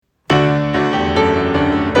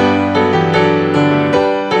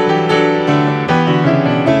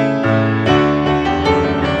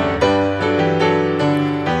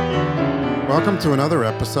Welcome to another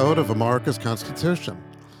episode of America's Constitution.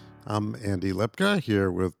 I'm Andy Lipka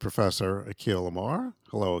here with Professor Akhil Amar.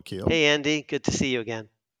 Hello, Akhil. Hey, Andy. Good to see you again.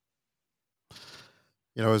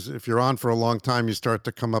 You know, if you're on for a long time, you start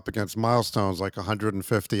to come up against milestones like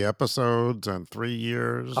 150 episodes and 3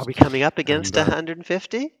 years. Are we coming up against And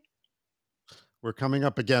 150? we're coming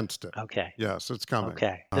up against it. Okay. Yes, it's coming.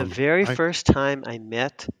 Okay. The very first time I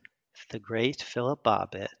met the great Philip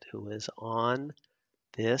Bobbitt, who was on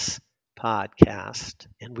this podcast,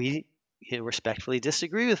 and we respectfully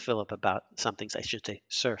disagree with Philip about some things. I should say,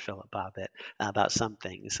 Sir Philip Bobbitt, about some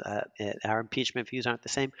things. Our impeachment views aren't the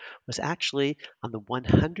same. Was actually on the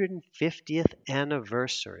 150th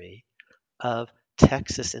anniversary of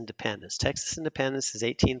Texas independence. Texas independence is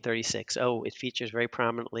 1836. Oh, it features very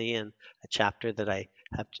prominently in a chapter that I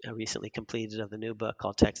have recently completed of the new book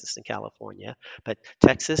called Texas and California. But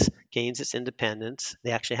Texas gains its independence.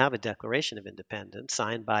 They actually have a Declaration of Independence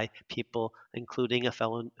signed by people, including a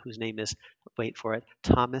fellow whose name is, wait for it,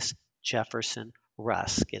 Thomas Jefferson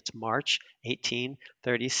Rusk. It's March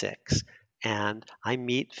 1836. And I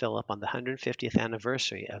meet Philip on the 150th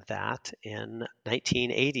anniversary of that in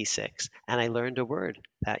 1986. And I learned a word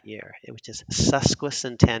that year, which is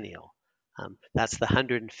sesquicentennial. That's the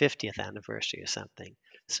 150th anniversary of something.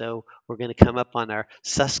 So we're going to come up on our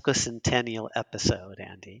sesquicentennial episode,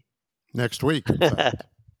 Andy. Next week, in fact.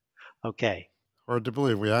 Okay. Hard to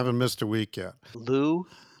believe. We haven't missed a week yet. Lou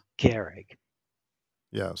Gehrig.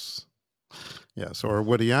 Yes. Yes. Or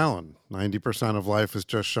Woody Allen. 90% of life is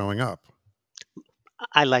just showing up.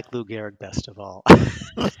 I like Lou Gehrig best of all.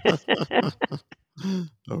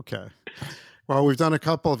 Okay. Well, we've done a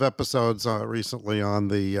couple of episodes recently on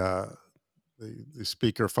the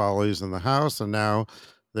Speaker follies in the House, and now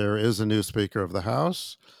there is a new Speaker of the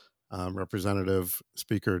House, Representative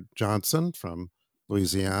Speaker Johnson from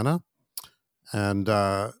Louisiana, and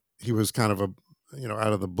he was kind of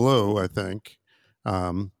out of the blue, I think,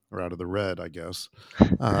 or out of the red, I guess.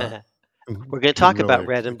 We're going to talk about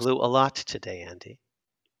red and blue a lot today, Andy.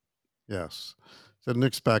 Yes. Didn't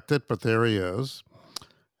expect it, but there he is.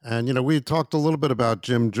 And, we talked a little bit about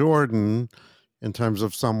Jim Jordan in terms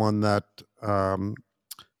of someone that,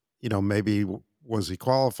 maybe was he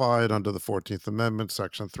qualified under the 14th Amendment,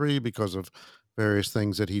 Section 3, because of various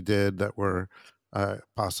things that he did that were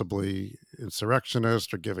possibly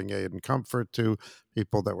insurrectionist or giving aid and comfort to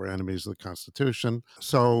people that were enemies of the Constitution.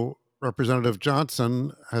 So Representative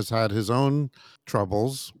Johnson has had his own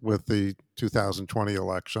troubles with the 2020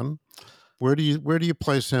 election. Where do you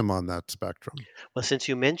place him on that spectrum? Well, since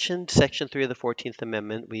you mentioned Section 3 of the 14th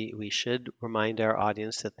Amendment, we should remind our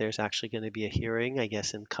audience that there's actually going to be a hearing, I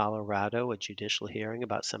guess, in Colorado, a judicial hearing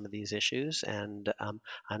about some of these issues. And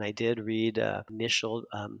I did read an initial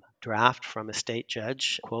draft from a state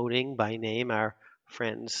judge quoting by name our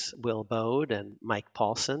friends Will Bode and Mike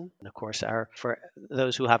Paulson. And of course, for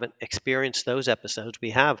those who haven't experienced those episodes,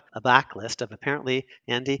 we have a backlist of apparently,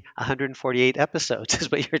 Andy, 148 episodes is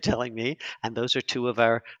what you're telling me. And those are two of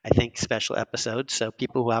our, I think, special episodes. So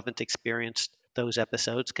people who haven't experienced those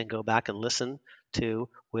episodes can go back and listen to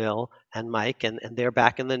Will and Mike, and they're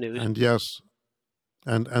back in the news. And yes,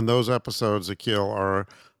 and those episodes, Akhil, are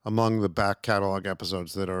among the back catalog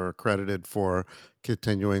episodes that are accredited for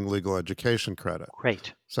continuing legal education credit.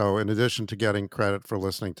 Great. So in addition to getting credit for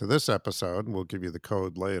listening to this episode, and we'll give you the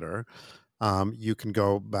code later, you can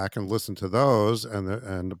go back and listen to those,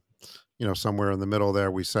 and somewhere in the middle there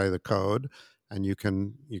we say the code, and you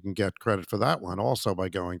can get credit for that one also by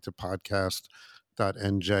going to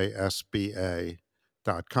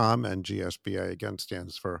podcast.njsba.com. NGSBA again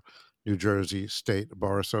stands for New Jersey State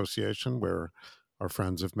Bar Association, where our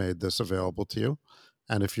friends have made this available to you.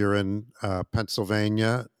 And if you're in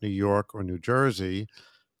Pennsylvania, New York, or New Jersey,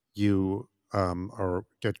 you or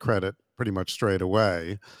get credit pretty much straight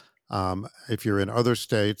away. If you're in other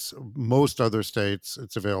states, most other states,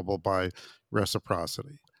 it's available by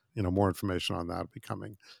reciprocity. More information on that will be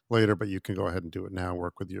coming later, but you can go ahead and do it now.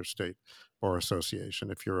 Work with your state bar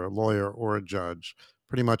association if you're a lawyer or a judge,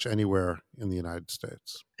 pretty much anywhere in the United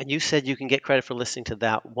States. And you said you can get credit for listening to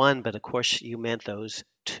that one, but of course you meant those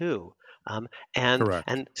two. Correct.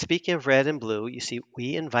 And speaking of red and blue, you see,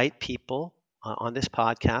 we invite people on this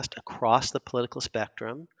podcast across the political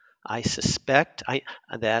spectrum. I suspect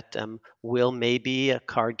that Will may be a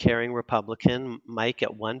card-carrying Republican. Mike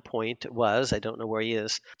at one point was. I don't know where he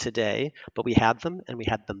is today, but we had them, and we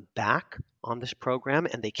had them back on this program,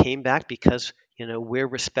 and they came back because we're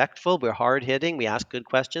respectful, we're hard-hitting, we ask good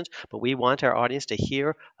questions, but we want our audience to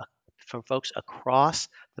hear from folks across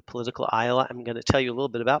the political aisle. I'm going to tell you a little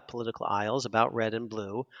bit about political aisles, about red and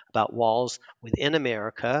blue, about walls within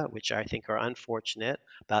America, which I think are unfortunate,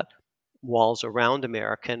 about walls around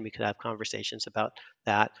America, and we could have conversations about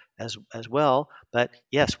that as well. But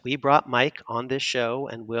yes, we brought Mike on this show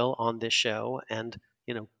and Will on this show, and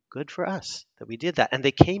good for us that we did that. And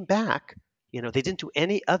they came back. They didn't do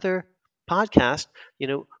any other podcast,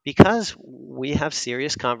 because we have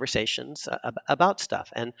serious conversations about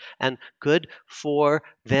stuff, and good for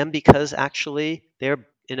them because actually they're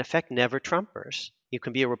in effect never Trumpers. You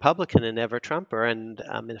can be a Republican and never Trumper, and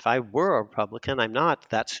if I were a Republican, I'm not.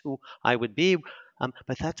 That's who I would be.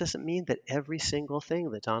 But that doesn't mean that every single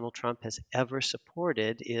thing that Donald Trump has ever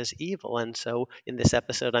supported is evil. And so in this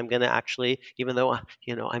episode, I'm going to actually, even though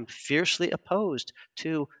I'm fiercely opposed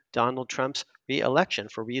to Donald Trump's re-election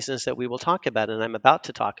for reasons that we will talk about, and I'm about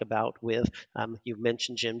to talk about with you've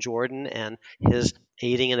mentioned Jim Jordan and his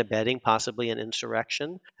aiding and abetting possibly an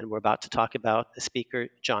insurrection, and we're about to talk about Speaker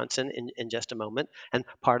Johnson in just a moment. And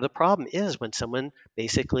part of the problem is when someone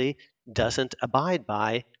basically doesn't abide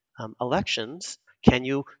by elections, can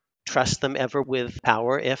you trust them ever with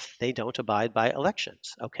power if they don't abide by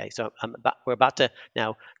elections? Okay, so we're about to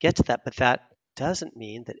now get to that, but that doesn't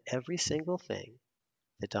mean that every single thing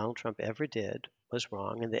that Donald Trump ever did was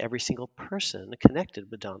wrong, and that every single person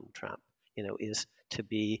connected with Donald Trump, is to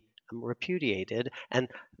be repudiated. And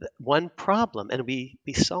one problem, and we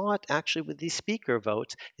saw it actually with these speaker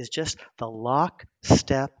votes, is just the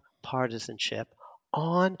lockstep partisanship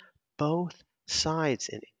on both sides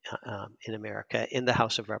in America in the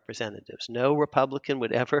House of Representatives. No Republican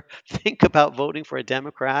would ever think about voting for a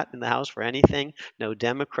Democrat in the House for anything. No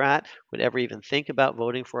Democrat would ever even think about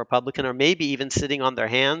voting for a Republican, or maybe even sitting on their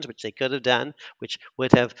hands, which they could have done, which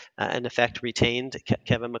would have, in effect, retained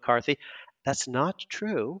Kevin McCarthy. That's not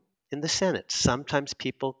true in the Senate. Sometimes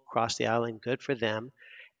people cross the aisle, and good for them.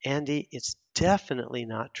 Andy, it's definitely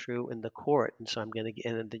not true in the court. And so I'm going to get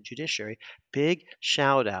into the judiciary. Big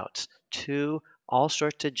shout outs to all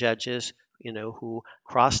sorts of judges, who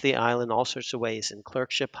cross the aisle in all sorts of ways in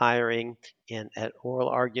clerkship hiring, in at oral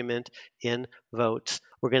argument, in votes.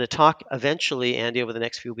 We're going to talk eventually, Andy, over the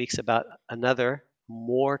next few weeks about another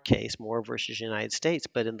Moore case, Moore versus United States.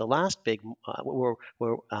 But in the last big,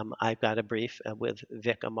 I've got a brief with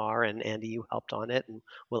Vic Amar, and Andy, you helped on it, and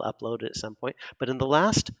we'll upload it at some point. But in the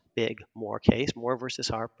last big Moore case, Moore versus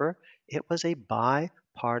Harper, it was a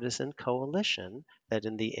bipartisan coalition that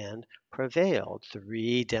in the end prevailed.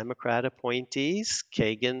 3 Democrat appointees,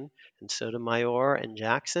 Kagan and Sotomayor and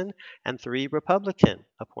Jackson, and 3 Republican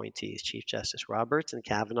appointees, Chief Justice Roberts and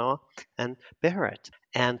Kavanaugh and Barrett.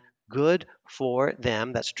 And good for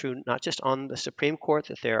them. That's true not just on the Supreme Court,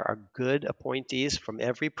 that there are good appointees from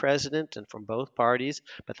every president and from both parties,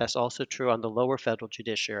 but that's also true on the lower federal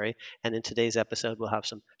judiciary. And in today's episode, we'll have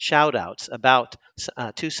some shout outs about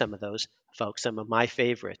to some of those folks, some of my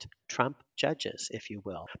favorite Trump judges, if you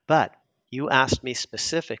will. But you asked me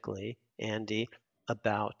specifically, Andy,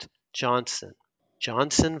 about Johnson.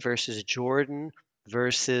 Johnson versus Jordan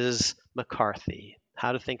versus McCarthy.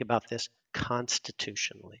 How to think about this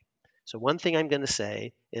constitutionally. So one thing I'm going to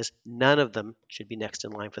say is none of them should be next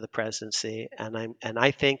in line for the presidency, and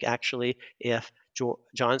I think actually if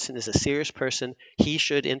Johnson is a serious person, he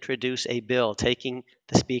should introduce a bill taking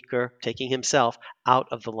the speaker, taking himself out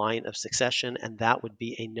of the line of succession, and that would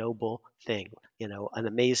be a noble thing, an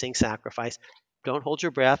amazing sacrifice. Don't hold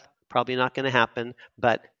your breath. Probably not going to happen,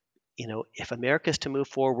 but if America is to move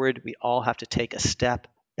forward, we all have to take a step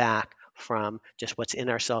back from just what's in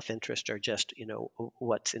our self-interest or just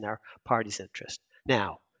what's in our party's interest.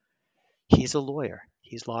 Now, he's a lawyer.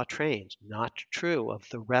 He's law trained. Not true of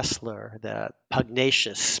the wrestler, the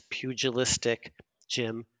pugnacious, pugilistic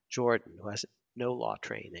Jim Jordan, who has no law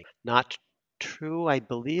training. Not true, I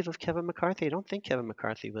believe, of Kevin McCarthy. I don't think Kevin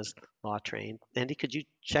McCarthy was law trained. Andy, could you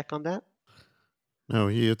check on that? No,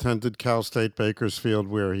 he attended Cal State Bakersfield,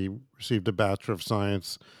 where he received a Bachelor of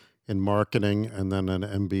Science in Marketing and then an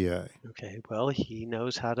MBA. Okay, well, he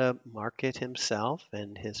knows how to market himself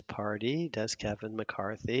and his party, does Kevin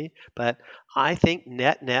McCarthy. But I think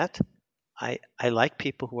net, I like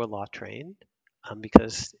people who are law trained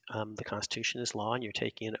because the Constitution is law and you're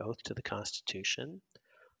taking an oath to the Constitution.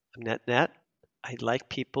 Net, I like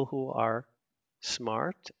people who are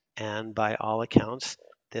smart, and by all accounts,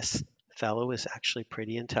 this fellow is actually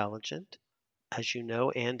pretty intelligent. As you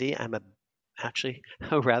know, Andy, I'm actually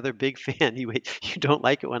a rather big fan. You don't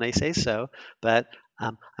like it when I say so, but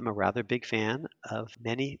I'm a rather big fan of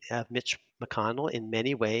Mitch McConnell in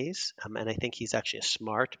many ways, and I think he's actually a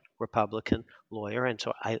smart Republican lawyer, and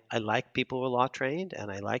so I like people who are law trained,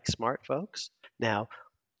 and I like smart folks. Now,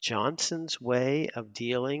 Johnson's way of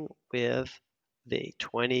dealing with the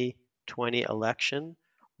 2020 election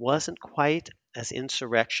wasn't quite as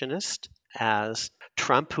insurrectionist as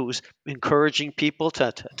Trump, who's encouraging people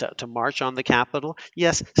to march on the Capitol.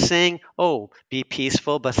 Yes, saying, "Oh, be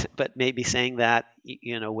peaceful," but maybe saying that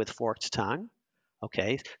with forked tongue.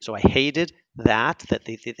 Okay, so I hated that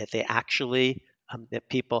they actually that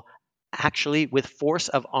people actually with force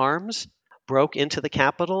of arms broke into the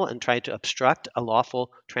Capitol and tried to obstruct a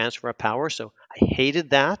lawful transfer of power. So I hated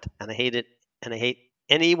that, and I hate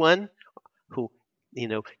anyone who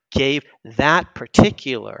gave that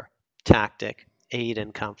particular tactic aid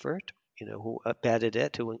and comfort, who abetted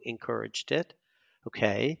it, who encouraged it.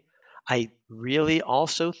 Okay, I really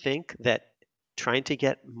also think that trying to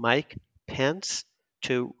get Mike Pence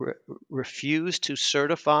to refuse to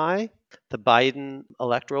certify the Biden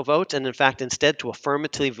electoral votes, and in fact, instead to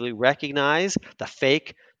affirmatively recognize the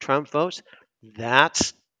fake Trump votes,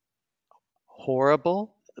 that's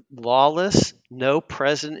horrible, lawless. No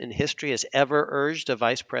president in history has ever urged a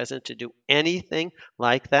vice president to do anything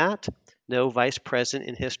like that. No vice president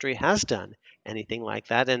in history has done anything like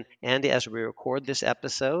that. And Andy, as we record this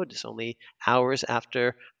episode, it's only hours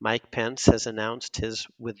after Mike Pence has announced his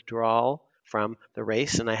withdrawal from the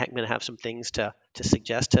race, and I'm going to have some things to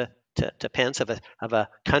suggest to Pence of a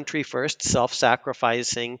country first, self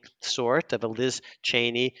sacrificing sort, of a Liz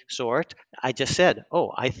Cheney sort. I just said,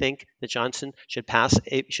 oh, I think that Johnson should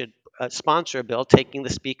sponsor a bill taking the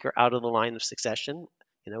speaker out of the line of succession.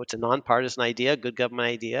 It's a nonpartisan idea, good government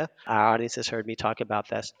idea. Our audience has heard me talk about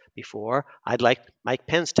this before. I'd like Mike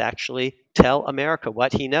Pence to actually tell America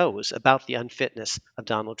what he knows about the unfitness of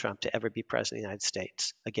Donald Trump to ever be president of the United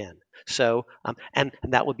States again. So, and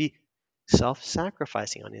that would be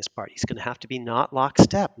self-sacrificing on his part. He's going to have to be not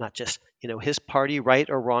lockstep, not just his party right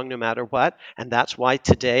or wrong no matter what. And that's why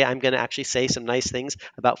today I'm going to actually say some nice things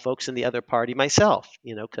about folks in the other party myself,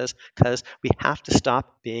 because we have to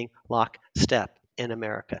stop being lockstep in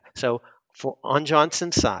America. So for on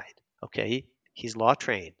Johnson's side, okay, he's law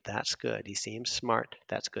trained. That's good. He seems smart.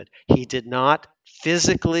 That's good. He did not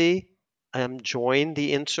physically join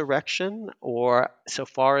the insurrection, or so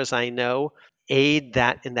far as I know, aid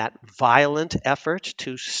that in that violent effort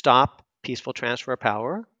to stop peaceful transfer of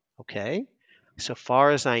power. Okay. So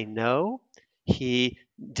far as I know, he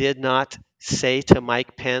did not say to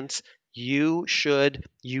Mike Pence, you should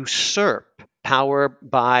usurp power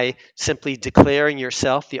by simply declaring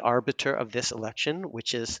yourself the arbiter of this election,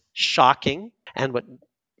 which is shocking. And what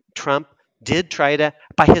Trump did try to,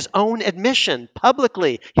 by his own admission,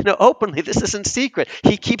 publicly, openly, this isn't secret.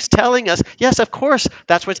 He keeps telling us, yes, of course,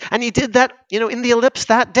 that's what, and he did that, in the ellipse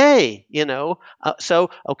that day, So,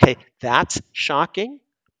 okay, that's shocking.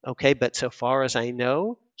 Okay, but so far as I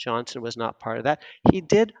know, Johnson was not part of that. He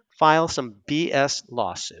did file some BS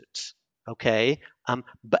lawsuits. Okay,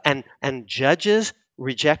 and judges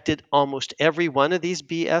rejected almost every one of these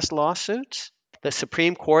BS lawsuits. The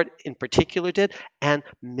Supreme Court in particular did. And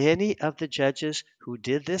many of the judges who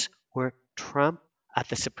did this were Trump at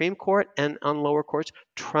the Supreme Court and on lower courts,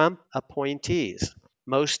 Trump appointees.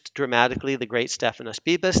 Most dramatically, the great Stephanos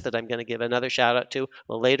Bibas, that I'm going to give another shout out to a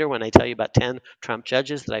little later when I tell you about 10 Trump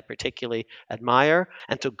judges that I particularly admire.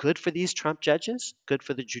 And so good for these Trump judges, good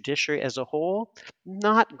for the judiciary as a whole.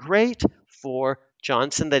 Not great for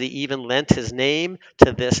Johnson that he even lent his name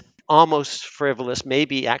to this almost frivolous,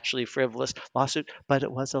 maybe actually frivolous lawsuit, but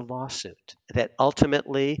it was a lawsuit that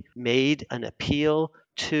ultimately made an appeal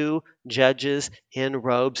to judges in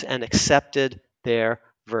robes and accepted their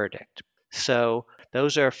verdict. So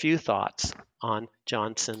those are a few thoughts on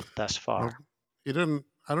Johnson thus Well, far. he didn't.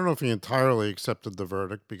 I don't know if he entirely accepted the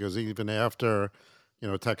verdict, because even after,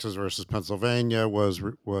 Texas versus Pennsylvania was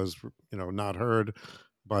not heard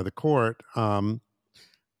by the court,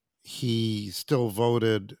 he still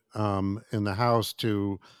voted in the House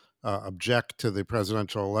to object to the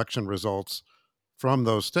presidential election results from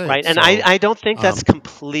those Right. states. And I, So, I don't think that's um,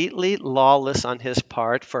 completely lawless on his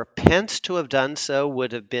part. For Pence to have done so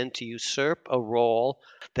would have been to usurp a role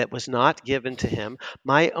that was not given to him.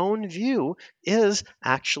 My own view is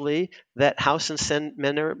actually that House and Senate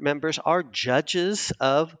members are judges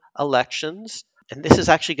of elections. And this is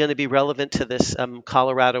actually going to be relevant to this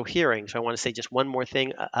Colorado hearing. So I want to say just one more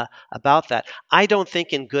thing about that. I don't think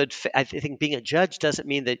I think being a judge doesn't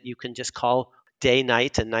mean that you can just call day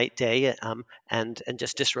night and night day, and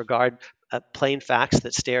just disregard plain facts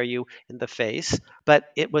that stare you in the face. But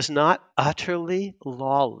it was not utterly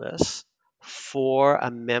lawless for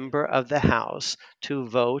a member of the House to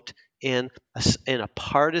vote in a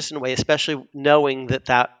partisan way, especially knowing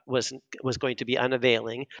that was going to be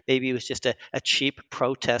unavailing. Maybe it was just a cheap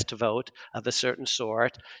protest vote of a certain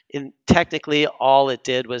sort. And technically, all it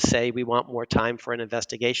did was say we want more time for an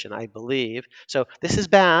investigation, I believe. So this is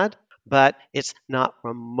bad, but it's not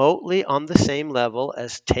remotely on the same level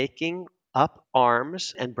as taking up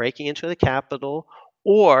arms and breaking into the Capitol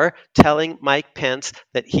or telling Mike Pence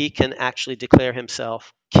that he can actually declare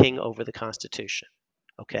himself king over the Constitution.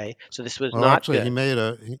 Okay, so this was Well, not actually,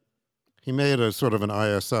 good. he made a sort of an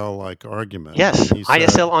ISL like argument. I Yes, mean, he ISL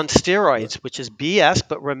said, on that, steroids, which is BS.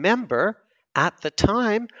 But remember, at the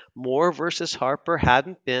time, Moore versus Harper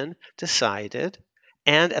hadn't been decided.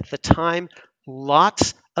 And at the time,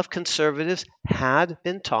 lots of conservatives had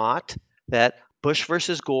been taught that Bush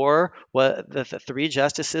versus Gore, the three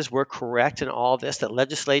justices were correct in all this, that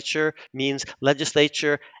legislature means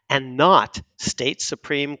legislature and not state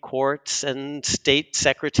Supreme Courts and state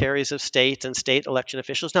secretaries of state and state election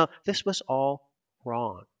officials. Now, this was all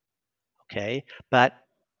wrong. Okay, but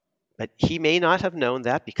he may not have known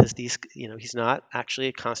that because he's not actually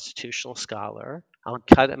a constitutional scholar. I'll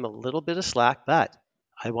cut him a little bit of slack, but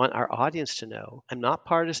I want our audience to know I'm not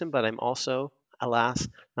partisan, but I'm also, alas,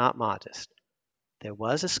 not modest. There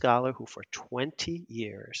was a scholar who for 20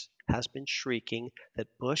 years has been shrieking that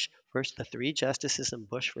Bush versus the three justices in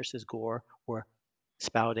Bush versus Gore were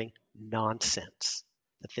spouting nonsense,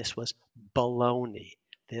 that this was baloney,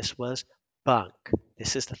 this was bunk.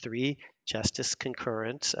 This is the three justice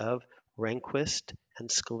concurrence of Rehnquist and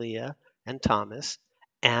Scalia and Thomas.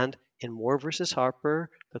 And in Moore versus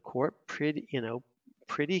Harper, the court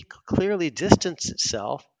pretty clearly distanced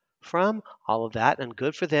itself from all of that, and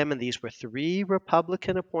good for them. And these were three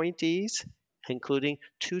Republican appointees, including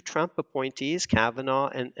two Trump appointees, Kavanaugh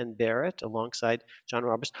and Barrett, alongside John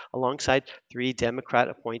Roberts, alongside three Democrat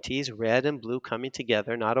appointees, red and blue coming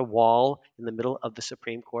together, not a wall in the middle of the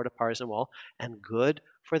Supreme Court, a partisan wall, and good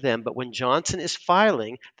for them. But when Johnson is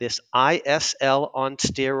filing this ISL on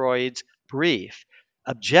steroids brief,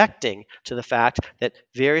 objecting to the fact that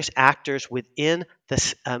various actors within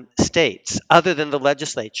the states, other than the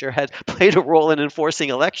legislature, had played a role in enforcing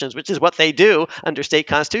elections, which is what they do under state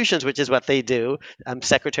constitutions, which is what they do,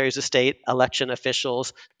 secretaries of state, election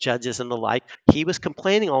officials, judges, and the like. He was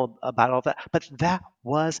complaining all about all that, but that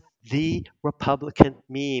was the Republican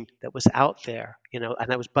meme that was out there, and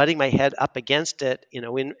I was butting my head up against it,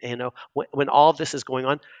 when all of this is going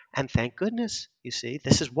on. And thank goodness, you see,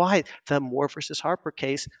 this is why the Moore versus Harper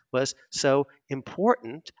case was so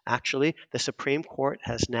important. Actually, the Supreme Court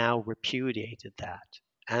has now repudiated that.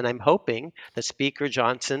 And I'm hoping that Speaker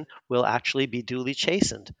Johnson will actually be duly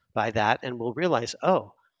chastened by that and will realize,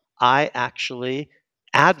 oh, I actually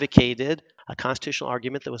advocated a constitutional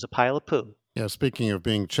argument that was a pile of poo. yeah, speaking of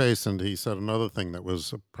being chastened, he said another thing that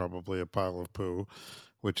was probably a pile of poo,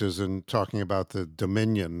 which is in talking about the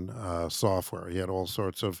Dominion software. He had all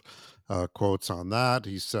sorts of quotes on that.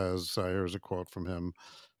 He says, here's a quote from him.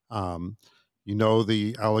 Um,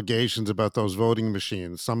 the allegations about those voting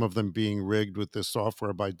machines, some of them being rigged with this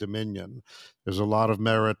software by Dominion. There's a lot of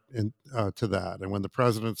merit to that. And when the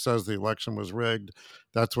president says the election was rigged,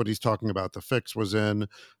 that's what he's talking about. The fix was in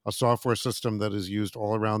a software system that is used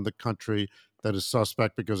all around the country that is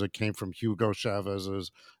suspect because it came from Hugo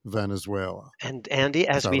Chavez's Venezuela. And Andy,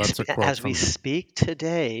 as So we that's a quote as we from him. speak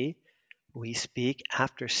today, we speak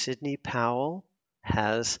after Sidney Powell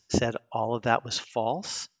has said all of that was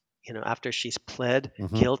false. After she's pled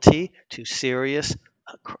Hmm. guilty to serious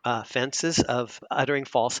offenses of uttering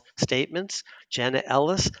false statements. Jenna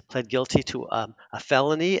Ellis pled guilty to a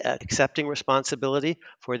felony, accepting responsibility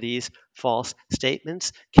for these false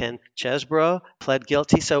statements. Ken Chesbrough pled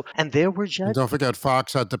guilty. So, and there were And judges. don't forget,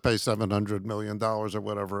 Fox had to pay $700 million or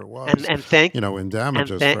whatever it And was, and thank in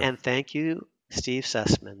damages for. And thank you, Steve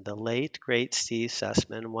Sussman, the late great Steve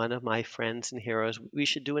Sussman, one of my friends and heroes. We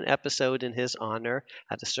should do an episode in his honor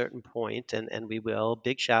at a certain point, and we will.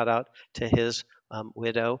 Big shout out to his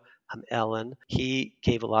widow, Ellen. He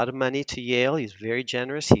gave a lot of money to Yale. He's very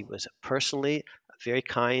generous. He was personally very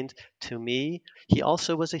kind to me. He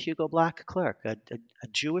also was a Hugo Black clerk, a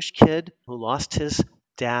Jewish kid who lost his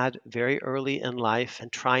dad very early in life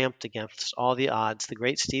and triumphed against all the odds. The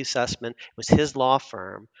great Steve Sussman, was his law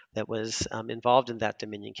firm that was involved in that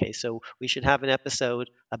Dominion case. So we should have an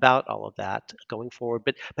episode about all of that going forward.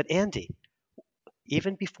 But Andy,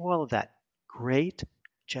 even before all of that, great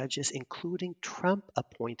judges, including Trump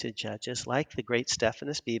appointed judges like the great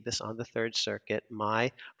Stephanus Bibas on the Third Circuit,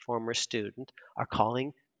 my former student, are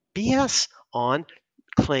calling BS on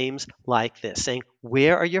claims like this, saying,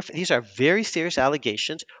 where are your, these are very serious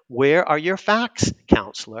allegations. Where are your facts,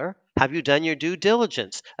 counselor? Have you done your due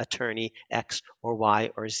diligence, attorney X or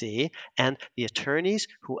Y or Z? And the attorneys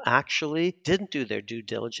who actually didn't do their due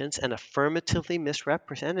diligence and affirmatively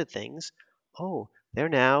misrepresented things, oh, they're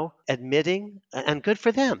now admitting, and good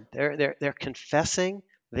for them. They're confessing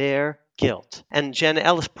their guilt. And Jenna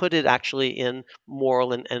Ellis put it actually in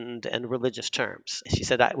moral and religious terms. She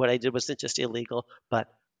said, what I did wasn't just illegal, but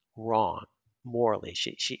wrong morally.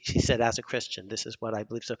 She said, as a Christian, this is what I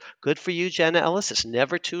believe. So good for you, Jenna Ellis. It's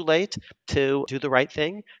never too late to do the right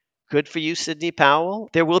thing. Good for you, Sidney Powell.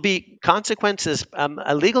 There will be consequences,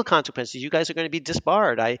 legal consequences. You guys are going to be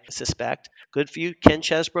disbarred, I suspect. Good for you, Ken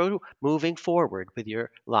Chesbro, moving forward with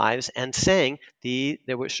your lives and saying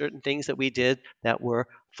there were certain things that we did that were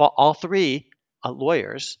all three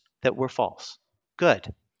lawyers that were false.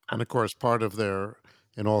 Good. And of course, part of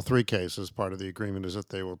in all three cases, part of the agreement is that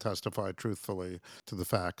they will testify truthfully to the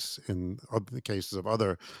facts in the cases of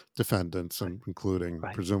other defendants, and including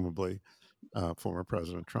Right. presumably former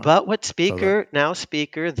President Trump. But what So that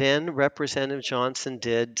Speaker, then Representative Johnson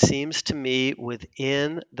did seems to me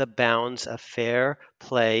within the bounds of fair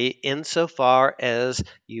play insofar as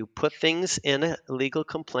you put things in a legal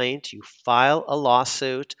complaint, you file a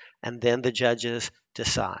lawsuit, and then the judges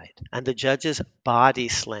decide. And the judges body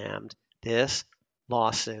slammed this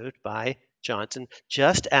lawsuit by Johnson,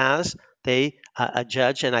 just as a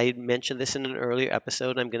judge, and I mentioned this in an earlier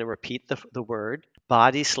episode, I'm going to repeat the word,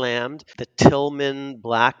 body slammed the Tillman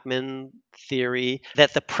Blackmun theory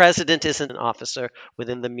that the president isn't an officer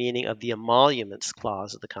within the meaning of the emoluments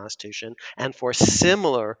clause of the Constitution. And for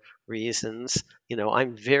similar reasons,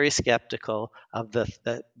 I'm very skeptical of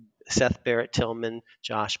the Seth Barrett Tillman,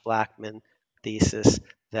 Josh Blackman thesis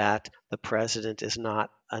that the president is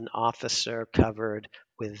not an officer covered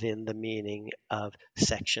within the meaning of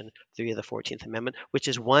Section 3 of the 14th Amendment, which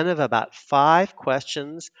is one of about 5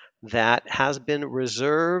 questions that has been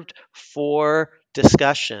reserved for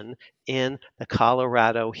discussion in the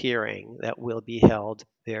Colorado hearing that will be held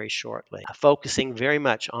very shortly, focusing very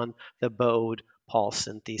much on the Bode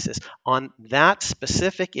Paulson thesis. On that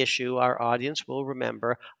specific issue, our audience will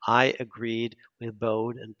remember I agreed with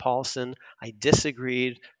Bode and Paulson. I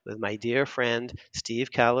disagreed with my dear friend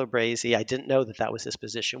Steve Calabrese. I didn't know that was his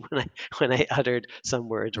position when I uttered some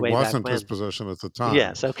words it way back wasn't his when. position at the time.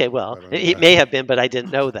 Yes. Okay. Well, But it anyway, may have been, but I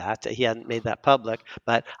didn't know that. He hadn't made that public.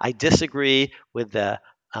 But I disagree with the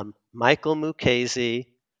Michael Mukasey,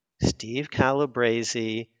 Steve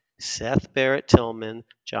Calabrese, Seth Barrett Tillman,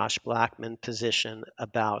 Josh Blackman position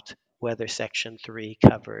about whether Section 3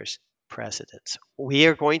 covers presidents. We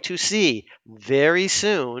are going to see very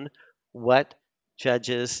soon what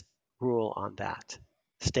judges rule on that.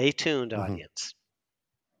 Stay tuned, hmm audience.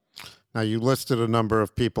 Now you listed a number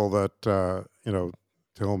of people that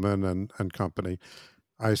Tillman and company.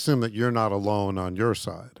 I assume that you're not alone on your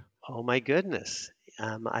side. Oh my goodness.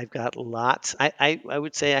 I've got lots. I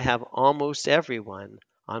would say I have almost everyone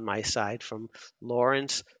on my side, from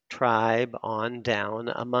Lawrence Tribe on down,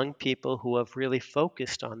 among people who have really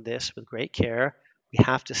focused on this with great care. We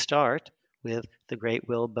have to start with the great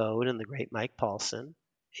Will Bode and the great Mike Paulson.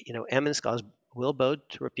 Eminent scholars, Will Bode,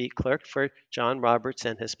 to repeat, clerked for John Roberts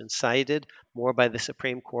and has been cited more by the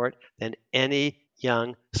Supreme Court than any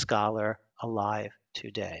young scholar alive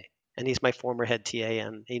today. And he's my former head TA,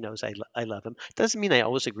 and he knows I love him. Doesn't mean I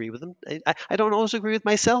always agree with him. I don't always agree with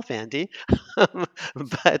myself, Andy,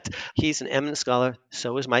 but he's an eminent scholar.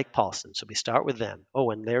 So is Mike Paulson. So we start with them. Oh,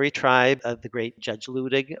 and Larry Tribe, the great Judge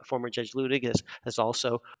Ludig, former Judge Ludig, has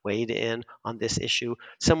also weighed in on this issue.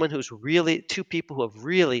 Two people who have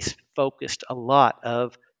really focused a lot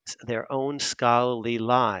of their own scholarly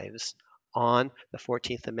lives on the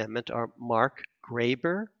 14th Amendment are Mark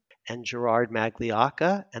Graber and Gerard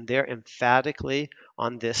Magliocca, and they're emphatically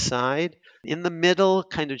on this side. In the middle,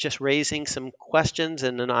 kind of just raising some questions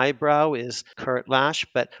and an eyebrow, is Kurt Lash,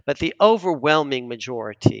 but the overwhelming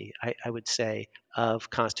majority, I would say,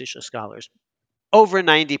 of constitutional scholars, over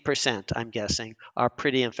 90%, I'm guessing, are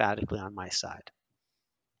pretty emphatically on my side.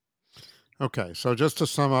 Okay, so just to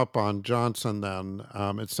sum up on Johnson, then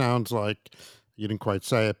it sounds like you didn't quite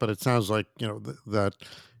say it, but it sounds like that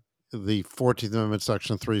the 14th Amendment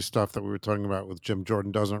Section 3 stuff that we were talking about with Jim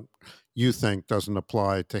Jordan doesn't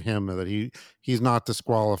apply to him, that he's not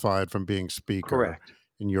disqualified from being Speaker Correct.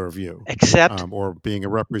 in your view, Except or being a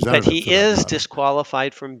But representative he for that is matter.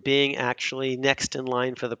 disqualified from being actually next in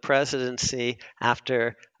line for the presidency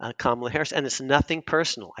after Kamala Harris. And it's nothing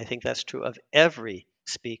personal. I think that's true of every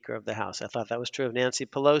Speaker of the House. I thought that was true of Nancy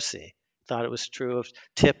Pelosi. Thought it was true of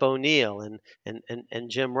Tip O'Neill and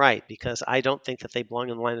Jim Wright, because I don't think that they belong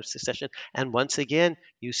in the line of succession. And once again,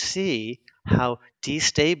 you see how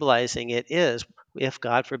destabilizing it is if,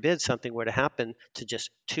 God forbid, something were to happen to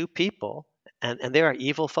just two people, And there are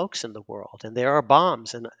evil folks in the world, and there are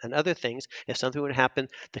bombs and other things. If something would happen,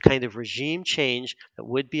 the kind of regime change that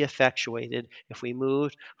would be effectuated if we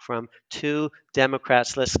moved from two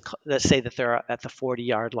Democrats, let's say that they're at the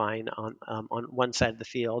 40-yard line on one side of the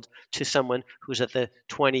field, to someone who's at the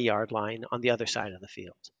 20-yard line on the other side of the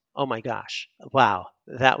field. Oh my gosh, wow,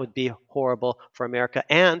 that would be horrible for America.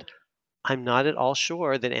 And I'm not at all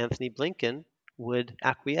sure that Anthony Blinken would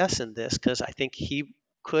acquiesce in this, because I think he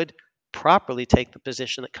could properly take the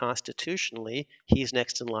position that constitutionally he's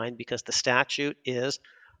next in line, because the statute is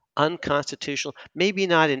unconstitutional, maybe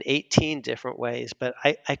not in 18 different ways, but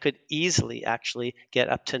I could easily actually get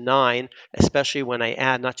up to 9, especially when I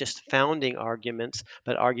add not just founding arguments,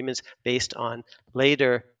 but arguments based on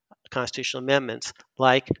later constitutional amendments,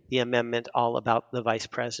 like the amendment all about the vice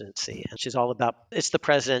presidency, which is all about, it's the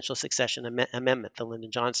presidential succession amendment, the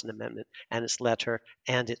Lyndon Johnson amendment, and its letter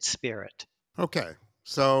and its spirit. Okay.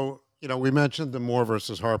 So, we mentioned the Moore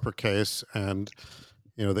versus Harper case, and,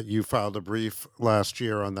 that you filed a brief last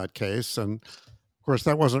year on that case. And of course,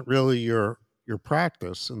 that wasn't really your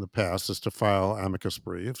practice in the past, is to file amicus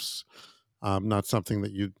briefs. Not something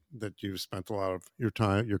that you spent a lot of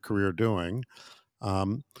your career doing.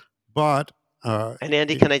 Um, but And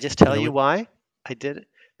Andy, it, can I just tell you it, why I did it?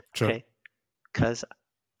 sure. Okay, because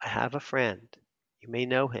I have a friend. You may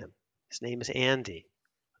know him. His name is Andy.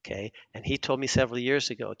 Okay, and he told me several years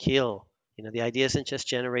ago, Akil, the idea isn't just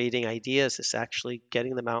generating ideas; it's actually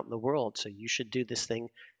getting them out in the world. So you should do this thing.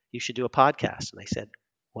 You should do a podcast. And I said,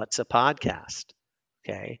 "What's a podcast?"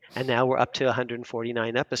 Okay, and now we're up to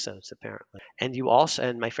 149 episodes apparently. And you also,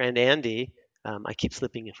 and my friend Andy, I keep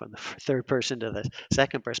slipping it from the third person to the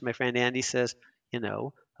second person. My friend Andy says,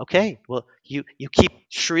 okay, well, you keep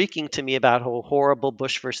shrieking to me about how horrible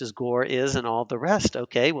Bush versus Gore is and all the rest.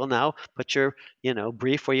 Okay, well, now put your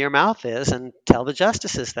brief where your mouth is and tell the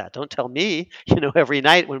justices that. Don't tell me. Every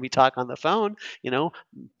night when we talk on the phone,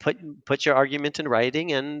 put your argument in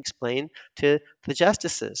writing and explain to the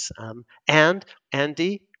justices. And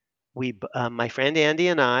Andy, my friend Andy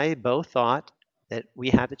and I both thought that we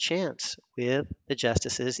had a chance with the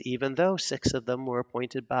justices, even though 6 of them were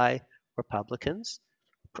appointed by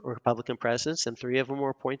Republican presidents, and 3 of them were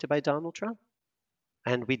appointed by Donald Trump.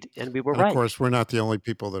 And we were And of right, course, we're not the only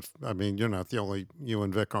people that, you're not the only, you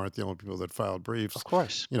and Vic aren't the only people that filed of briefs.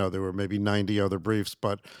 course. There were maybe 90 other briefs,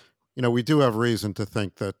 but, we do have reason to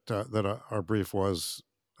think that our brief was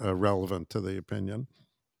relevant to the opinion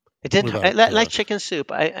It didn't without, like chicken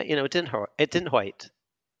soup. It didn't hurt. It didn't hoit.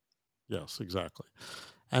 yes, exactly.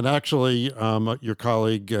 And actually, your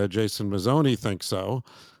colleague Jason Mazzoni thinks so.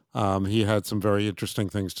 He had some very interesting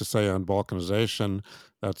things to say on balkanization.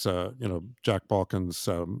 That's Jack Balkan's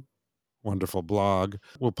wonderful blog.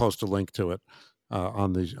 We'll post a link to it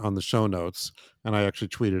on the show notes, and I actually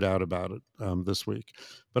tweeted out about it this week.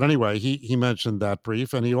 But anyway, he mentioned that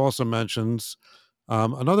brief, and he also mentions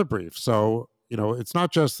another brief. So it's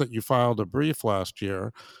not just that you filed a brief last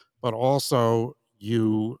year, but also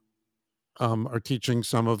you are teaching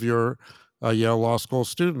some of your Yale Law School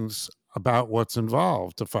students about what's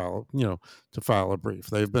involved to file a brief.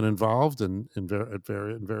 They've been involved in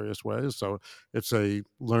various ways, so it's a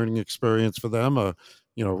learning experience for them.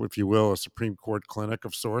 If you will, a Supreme Court clinic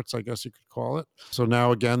of sorts, I guess you could call it. So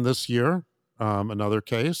now again this year, another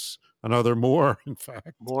case, another more, in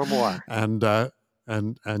fact, More. and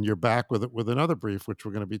and you're back with another brief, which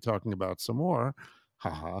we're going to be talking about some more.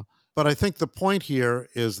 Haha. But I think the point here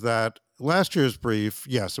is that last year's brief,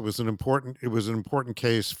 yes, it was an important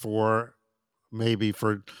case for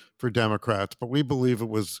Democrats, but we believe it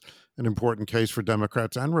was an important case for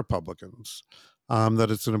Democrats and Republicans.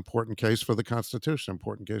 That it's an important case for the Constitution,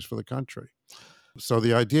 important case for the country. So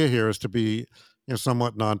the idea here is to be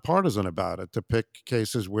somewhat nonpartisan about it, to pick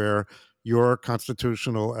cases where your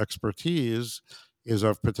constitutional expertise is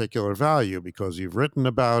of particular value because you've written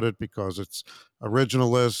about it, because it's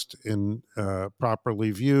originalist in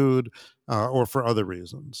properly viewed, or for other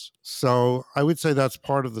reasons. So I would say that's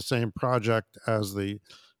part of the same project as the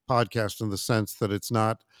podcast, in the sense that it's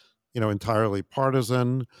not entirely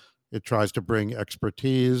partisan. It tries to bring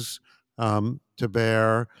expertise to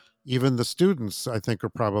bear. Even the students, I think, are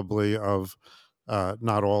probably of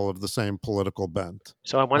not all of the same political bent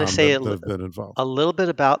So I want to say that have been involved. a little bit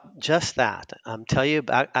about just that. Tell you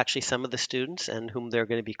about actually some of the students and whom they're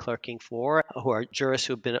going to be clerking for, who are jurists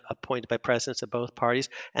who have been appointed by presidents of both parties,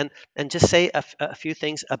 and just say a few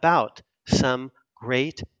things about some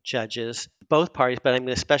great judges, both parties. But I'm going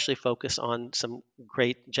to especially focus on some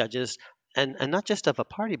great judges, and not just of a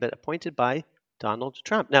party, but appointed by Donald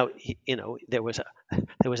Trump. Now, there was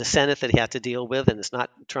a Senate that he had to deal with, and it's not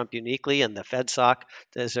Trump uniquely. And the FedSoc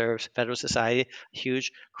deserves Federal Society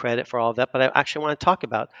huge credit for all of that. But I actually want to talk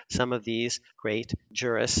about some of these great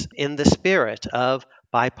jurists in the spirit of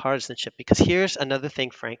bipartisanship, because here's another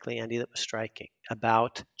thing, frankly, Andy, that was striking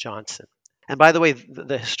about Johnson. And by the way,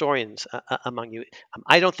 the historians among you,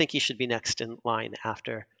 I don't think he should be next in line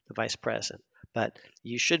after the vice president. But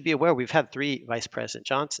you should be aware we've had three Vice President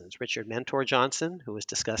Johnsons. Richard Mentor Johnson, who was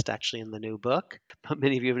discussed actually in the new book, but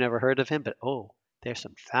many of you have never heard of him. But there's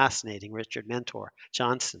some fascinating Richard Mentor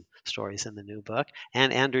Johnson stories in the new book,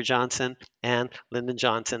 and Andrew Johnson and Lyndon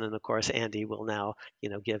Johnson, and of course Andy will now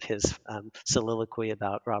give his soliloquy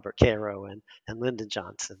about Robert Caro and Lyndon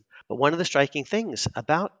Johnson. But one of the striking things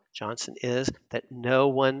about Johnson is that no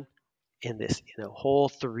one in this whole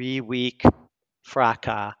 3-week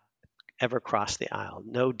fracas ever crossed the aisle.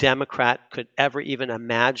 No Democrat could ever even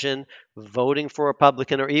imagine voting for a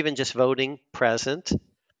Republican or even just voting present.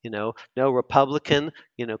 No Republican,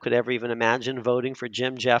 could ever even imagine voting for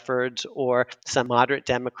Jim Jeffords or some moderate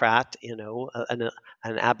Democrat, an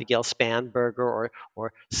Abigail Spanberger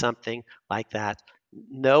or something like that.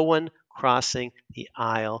 No one crossing the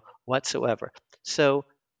aisle whatsoever. So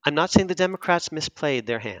I'm not saying the Democrats misplayed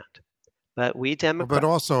their hand, but we But Democrats.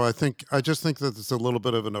 also, I just think that it's a little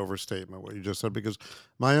bit of an overstatement what you just said, because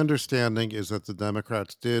my understanding is that the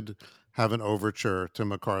Democrats did have an overture to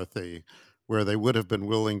McCarthy where they would have been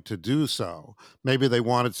willing to do so. Maybe they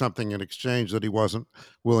wanted something in exchange that he wasn't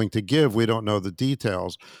willing to give. We don't know the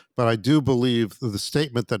details, but I do believe the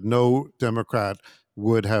statement that no Democrat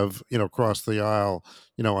would have, crossed the aisle,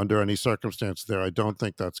 under any circumstance there. I don't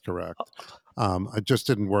think that's correct. It just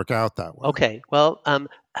didn't work out that way. Okay, well,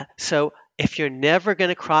 so if you're never going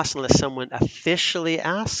to cross unless someone officially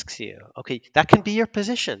asks you, okay, that can be your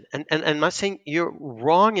position. And I'm not saying you're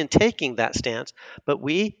wrong in taking that stance, but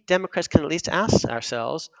we Democrats can at least ask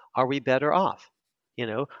ourselves, are we better off?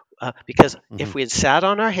 Because Hmm. if we had sat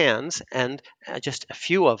on our hands and just a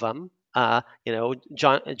few of them,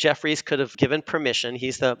 John Jeffries could have given permission.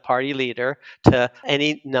 He's the party leader to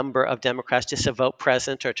any number of Democrats just to vote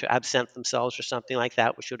present or to absent themselves or something like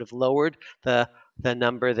that, which would have lowered the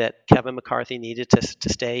number that Kevin McCarthy needed to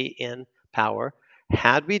stay in power.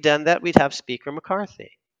 Had we done that, we'd have Speaker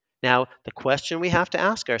McCarthy. Now, the question we have to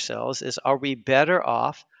ask ourselves is, are we better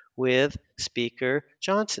off with Speaker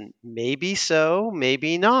Johnson? Maybe so,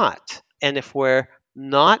 maybe not. And if we're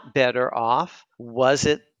not better off, was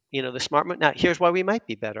it the smart move? Now, here's why we might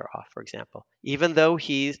be better off, for example. Even though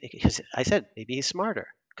because I said maybe he's smarter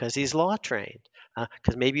because he's law trained,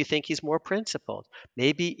 because maybe you think he's more principled.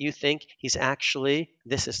 Maybe you think he's actually,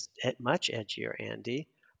 this is much edgier, Andy,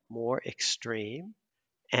 more extreme,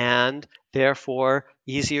 and therefore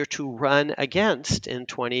easier to run against in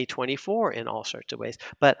 2024 in all sorts of ways.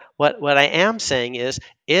 But what I am saying is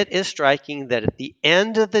it is striking that at the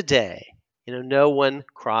end of the day, no one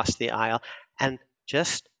crossed the aisle. And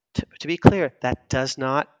just to be clear, that does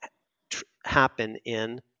not happen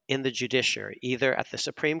in the judiciary, either at the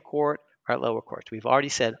Supreme Court or at lower courts. We've already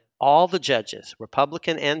said all the judges,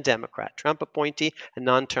 Republican and Democrat, Trump appointee and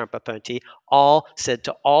non-Trump appointee, all said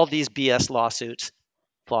to all these BS lawsuits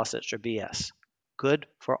are BS. Good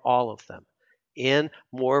for all of them. In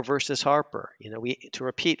Moore versus Harper, to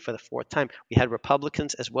repeat for the fourth time, we had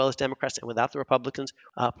Republicans as well as Democrats, and without the Republicans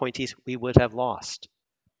appointees, we would have lost.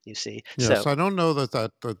 You see, Yes, so I don't know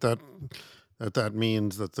that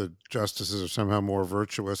means that the justices are somehow more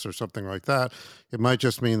virtuous or something like that. It might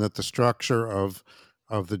just mean that the structure of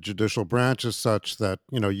the judicial branch is such that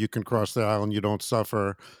you can cross the aisle and you don't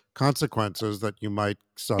suffer consequences that you might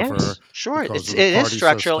suffer yes, sure, because it of the is party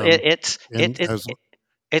structural. system. In It as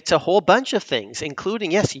it's a whole bunch of things,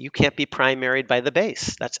 including, yes, you can't be primaried by the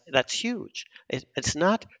base. That's huge. It's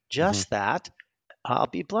not Mhm. just that. I'll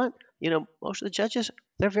be blunt. Most of the judges,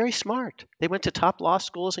 they're very smart. They went to top law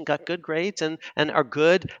schools and got good grades and are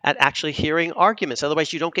good at actually hearing arguments.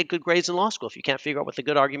 Otherwise, you don't get good grades in law school if you can't figure out what the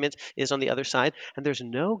good argument is on the other side. And there's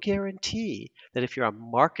no guarantee that if you're a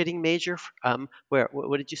marketing major,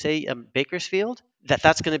 what did you say, Bakersfield,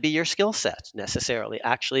 that's going to be your skill set necessarily.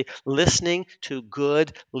 Actually, listening to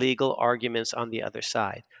good legal arguments on the other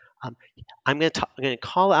side. Um, I'm going to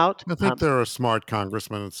call out. I think there are smart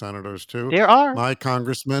congressmen and senators too. There are. My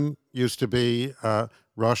congressman used to be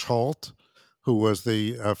Rush Holt, who was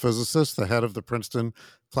the physicist, the head of the Princeton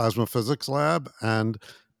Plasma Physics Lab, and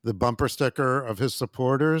the bumper sticker of his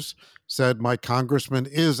supporters said, "My congressman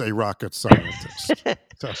is a rocket scientist."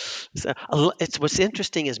 So, So it's what's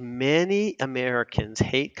interesting is many Americans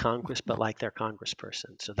hate Congress but like their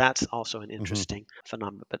congressperson. So that's also an mhm. interesting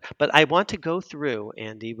phenomenon. But I want to go through,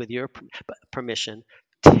 Andy, with your permission,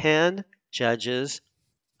 10 judges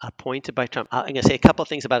appointed by Trump. I'm going to say a couple of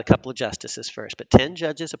things about a couple of justices first, but 10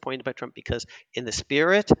 judges appointed by Trump because, in the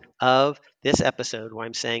spirit of this episode, where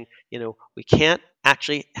I'm saying, we can't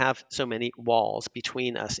actually have so many walls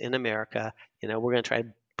between us in America. We're going to try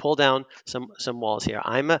to pull down some walls here.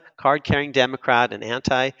 I'm a card-carrying Democrat, an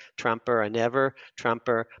anti-Trumper, a never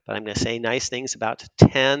Trumper, but I'm going to say nice things about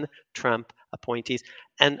 10 Trump appointees.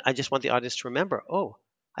 And I just want the audience to remember, oh,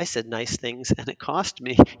 I said nice things, and it cost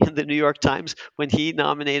me in the New York Times when he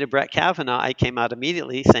nominated Brett Kavanaugh. I came out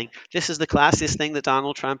immediately saying, "This is the classiest thing that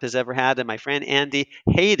Donald Trump has ever had." And my friend Andy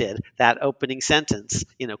hated that opening sentence,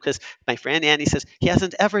 because my friend Andy says he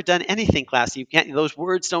hasn't ever done anything classy. You can't; those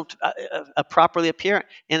words don't properly appear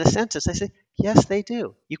in a sentence. I say, yes, they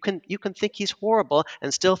do. You can think he's horrible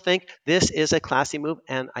and still think this is a classy move.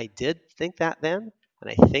 And I did think that then, and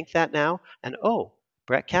I think that now. And oh,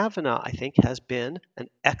 Brett Kavanaugh, I think, has been an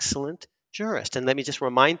excellent jurist. And let me just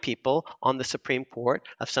remind people on the Supreme Court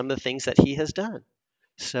of some of the things that he has done.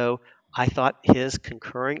 So I thought his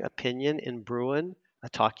concurring opinion in Bruin,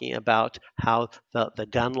 talking about how the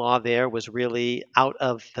gun law there was really out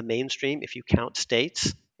of the mainstream if you count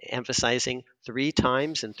states, emphasizing 3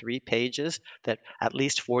 times in 3 pages that at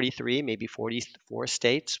least 43, maybe 44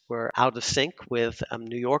 states were out of sync with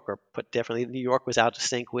New York, or put differently, New York was out of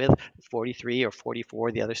sync with 43 or 44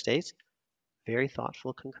 of the other states. Very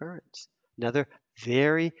thoughtful concurrence. Another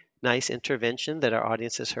very nice intervention that our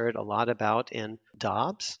audience has heard a lot about in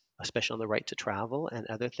Dobbs, especially on the right to travel and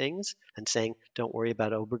other things, and saying, don't worry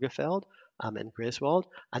about Obergefell and Griswold.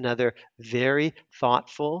 Another very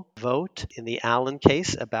thoughtful vote in the Allen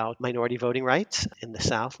case about minority voting rights in the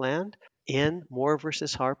Southland. In Moore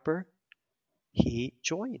versus Harper, he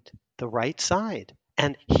joined the right side.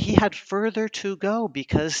 And he had further to go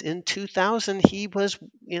because in 2000 he was,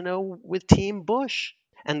 with Team Bush.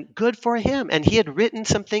 And good for him. And he had written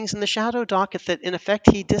some things in the shadow docket that, in effect,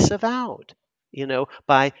 he disavowed,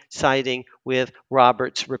 by siding with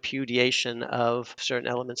Roberts' repudiation of certain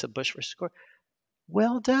elements of Bush versus Gore.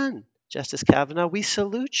 Well done, Justice Kavanaugh. We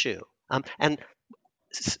salute you. And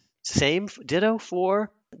same ditto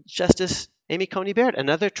for Justice Amy Coney Barrett,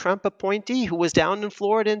 another Trump appointee who was down in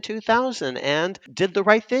Florida in 2000 and did the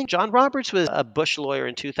right thing. John Roberts was a Bush lawyer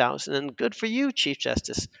in 2000, and good for you, Chief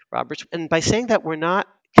Justice Roberts. And by saying that, we're not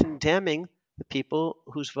condemning the people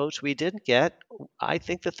whose votes we didn't get. I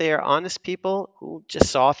think that they are honest people who just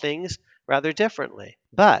saw things rather differently.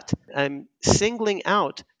 But I'm singling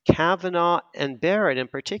out Kavanaugh and Barrett in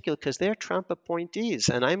particular because they're Trump appointees,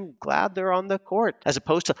 and I'm glad they're on the court as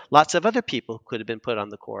opposed to lots of other people who could have been put on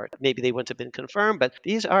the court. Maybe they wouldn't have been confirmed, but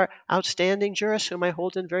these are outstanding jurists whom I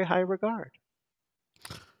hold in very high regard.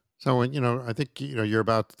 So, I think you're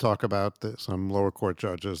about to talk about some lower court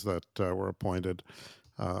judges that were appointed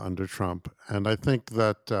under Trump, and I think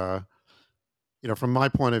that from my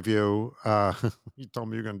point of view, you told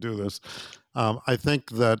me you're going to do this. I think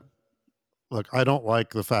that, look, I don't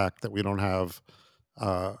like the fact that we don't have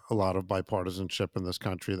a lot of bipartisanship in this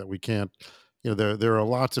country. That we can't, there are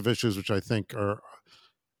lots of issues which I think are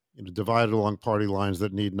divided along party lines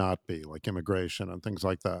that need not be, like immigration and things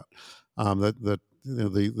like that. That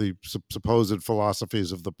the supposed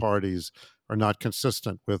philosophies of the parties are not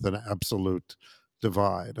consistent with an absolute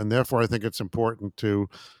divide, and therefore I think it's important to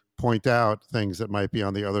point out things that might be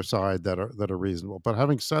on the other side that are reasonable. But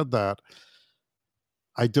having said that,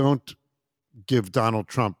 I don't give Donald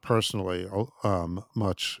Trump personally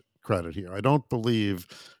much credit here. I don't believe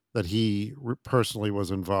that he personally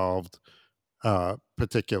was involved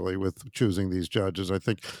particularly with choosing these judges. I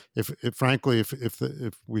think if frankly, if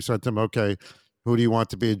we said to him, okay, who do you want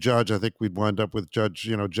to be a judge? I think we'd wind up with Judge,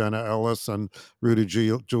 Jenna Ellis and Rudy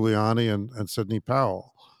Giuliani and Sidney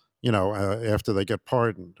Powell, after they get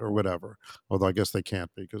pardoned or whatever. Although I guess they can't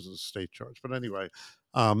because of the state charge. But anyway,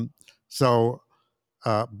 um, so,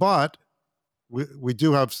 but we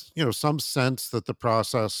do have, some sense that the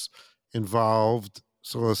process involved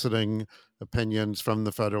soliciting opinions from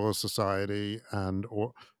the Federalist Society and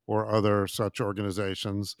or other such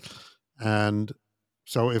organizations. And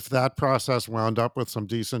so if that process wound up with some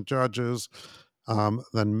decent judges,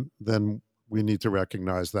 then we need to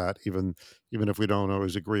recognize that, even if we don't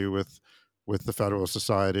always agree with the Federalist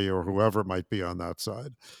Society or whoever might be on that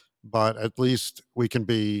side. But at least we can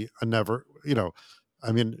be a never,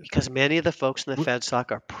 I mean, Because many of the folks in the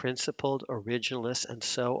FedSoc are principled originalists, and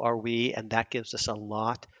so are we, and that gives us a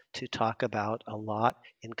lot to talk about, a lot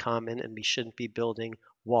in common, and we shouldn't be building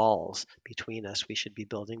walls between us. We should be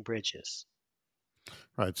building bridges.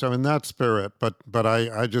 right. So in that spirit, but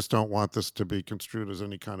I just don't want this to be construed as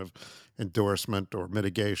any kind of endorsement or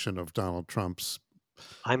mitigation of Donald Trump's,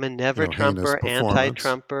 I'm a never heinous Trumper, anti performance.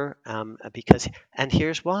 Trumper, because, and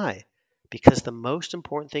here's why. Because the most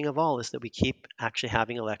important thing of all is that we keep actually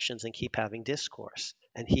having elections and keep having discourse.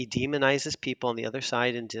 And he demonizes people on the other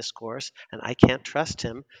side in discourse, and I can't trust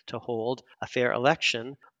him to hold a fair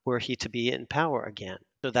election were he to be in power again.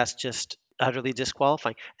 So that's just utterly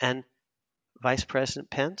disqualifying. And Vice President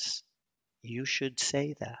Pence, you should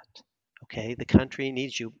say that. Okay, the country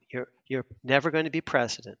needs you. You're never going to be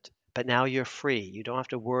president, but now you're free. You don't have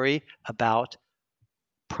to worry about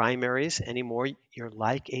primaries anymore. You're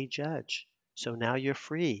like a judge. So now you're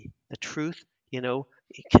free. The truth,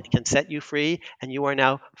 can set you free, and you are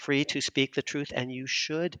now free to speak the truth, and you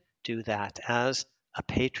should do that as a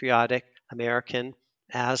patriotic American,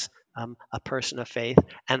 as a person of faith.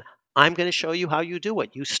 And I'm going to show you how you do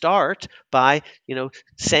it. You start by,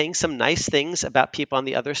 saying some nice things about people on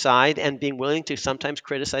the other side and being willing to sometimes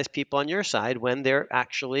criticize people on your side when they're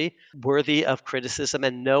actually worthy of criticism.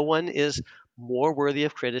 And no one is more worthy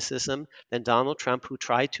of criticism than Donald Trump, who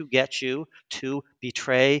tried to get you to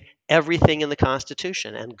betray everything in the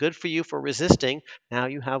Constitution. And good for you for resisting. Now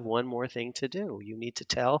you have one more thing to do. You need to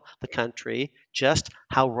tell the country just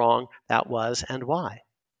how wrong that was and why.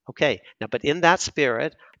 Okay, now, but in that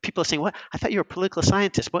spirit, people are saying, "What? I thought you were a political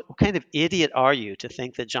scientist. What kind of idiot are you to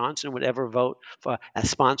think that Johnson would ever vote for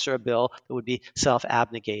sponsor a bill that would be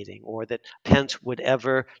self-abnegating, or that Pence would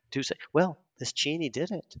ever do so?" Well, this Cheney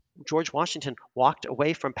did it. George Washington walked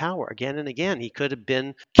away from power again and again. He could have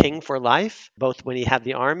been king for life, both when he had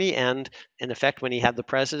the army and, in effect, when he had the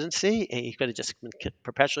presidency. He could have just been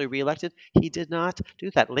perpetually reelected. He did not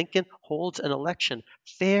do that. Lincoln holds an election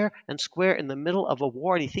fair and square in the middle of a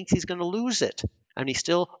war, and he thinks he's going to lose it. And he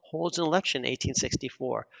still holds an election in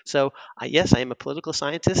 1864. So, yes, I am a political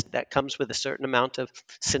scientist. That comes with a certain amount of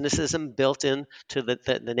cynicism built into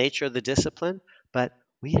the nature of the discipline. But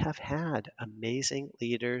we have had amazing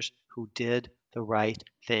leaders who did the right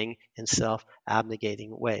thing in self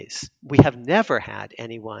abnegating ways. We have never had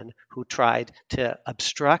anyone who tried to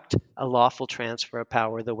obstruct a lawful transfer of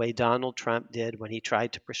power the way Donald Trump did when he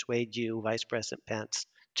tried to persuade you, Vice President Pence,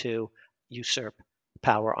 to usurp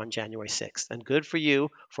power on January 6th. And good for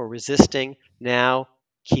you for resisting. Now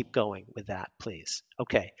keep going with that, please.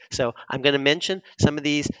 Okay, so I'm going to mention some of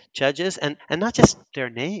these judges, and not just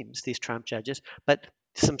their names, these Trump judges, but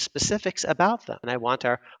some specifics about them. And I want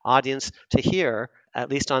our audience to hear, at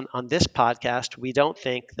least on this podcast, we don't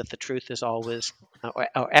think that the truth is always,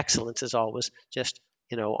 or excellence is always just,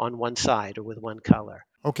 on one side or with one color.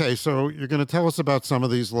 Okay, so you're going to tell us about some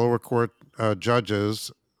of these lower court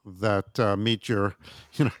judges that meet your,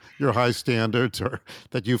 your high standards, or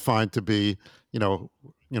that you find to be,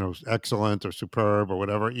 excellent or superb or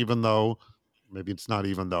whatever. Even though, maybe it's not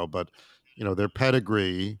even though, but their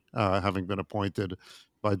pedigree, having been appointed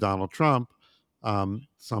by Donald Trump,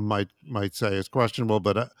 some might say is questionable.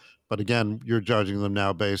 But again, you're judging them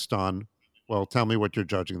now based on. Well, tell me what you're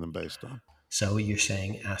judging them based on. So you're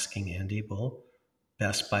saying, asking Andy, well,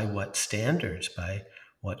 best by what standards, by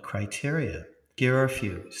what criteria? Here are a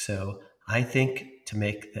few. So I think to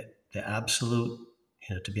make the absolute,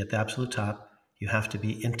 to be at the absolute top, you have to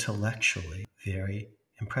be intellectually very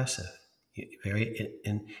impressive, very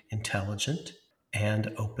intelligent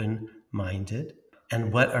and open-minded.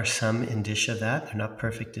 And what are some indicia of that? They're not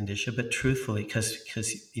perfect indicia, but truthfully, because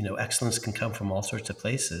excellence can come from all sorts of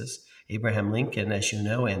places. Abraham Lincoln, as you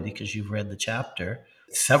know, Andy, because you've read the chapter,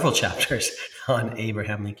 several chapters on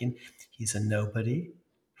Abraham Lincoln, he's a nobody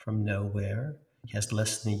from nowhere. He has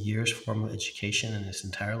less than a year's formal education in his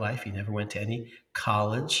entire life. He never went to any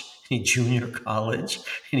college, any junior college,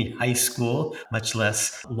 any high school, much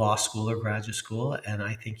less law school or graduate school. And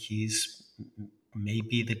I think he's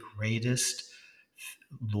maybe the greatest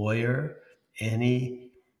lawyer any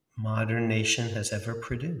modern nation has ever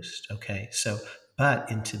produced. Okay, so, but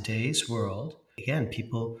in today's world, again,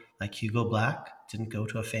 people like Hugo Black didn't go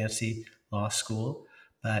to a fancy law school,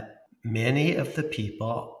 but many of the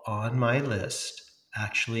people on my list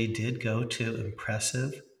actually did go to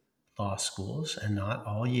impressive law schools, and not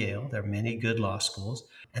all Yale. There are many good law schools,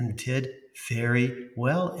 and did very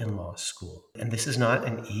well in law school. And this is not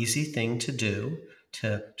an easy thing to do,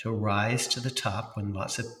 to rise to the top when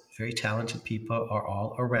lots of very talented people are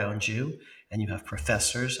all around you, and you have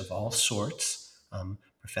professors of all sorts,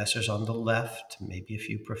 professors on the left, maybe a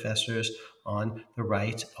few professors on the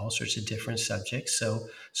right, all sorts of different subjects.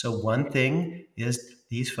 So one thing is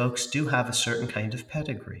these folks do have a certain kind of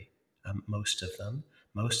pedigree. Most of them.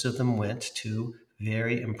 Most of them went to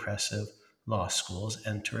very impressive law schools,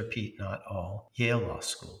 and to repeat, not all Yale Law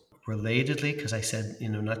School. Relatedly, because I said,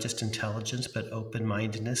 not just intelligence, but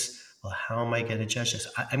open-mindedness. Well, how am I going to judge this?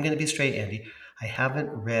 I'm going to be straight, Andy. I haven't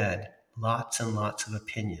read lots and lots of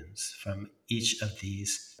opinions from each of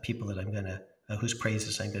these people that I'm going to, whose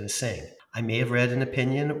praises I'm going to sing. I may have read an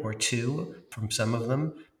opinion or two from some of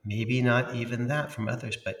them, maybe not even that from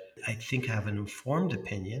others, but I think I have an informed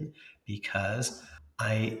opinion because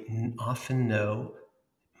I often know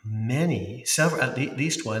several, at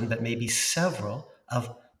least one, but maybe several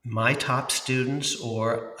of my top students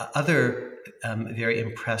or other very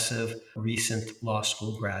impressive recent law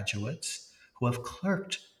school graduates who have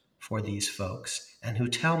clerked for these folks and who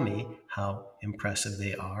tell me how impressive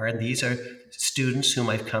they are. And these are students whom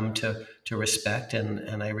I've come to respect,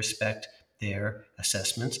 and I respect their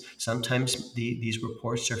assessments. Sometimes these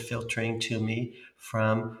reports are filtering to me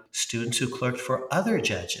from students who clerked for other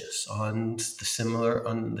judges on the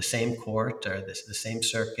same court or the same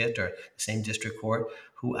circuit or the same district court,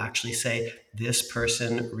 who actually say this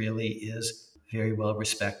person really is very well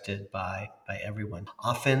respected by everyone.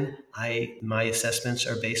 Often my assessments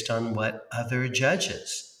are based on what other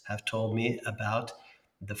judges have told me about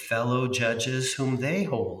the fellow judges whom they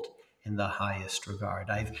hold in the highest regard.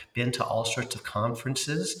 I've been to all sorts of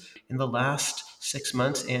conferences. In the last 6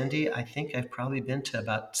 months, Andy, I think I've probably been to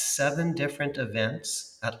about 7 different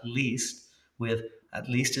events, at least, with at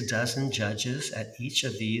least a dozen judges at each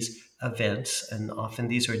of these events. And often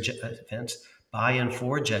these are events by and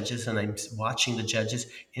for judges, and I'm watching the judges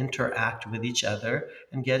interact with each other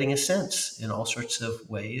and getting a sense in all sorts of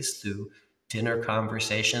ways through dinner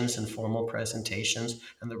conversations and formal presentations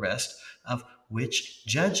and the rest of which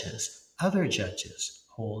other judges,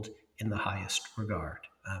 hold in the highest regard.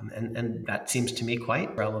 And that seems to me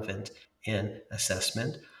quite relevant in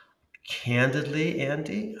assessment. Candidly,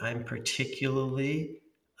 Andy, I'm particularly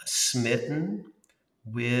smitten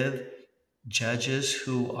with judges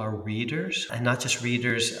who are readers, and not just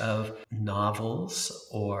readers of novels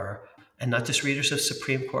and not just readers of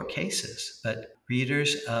Supreme Court cases, but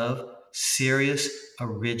readers of serious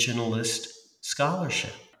originalist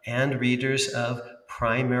scholarship and readers of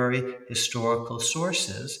primary historical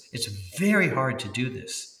sources. It's very hard to do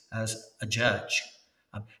this as a judge,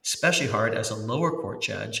 especially hard as a lower court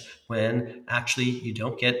judge when actually you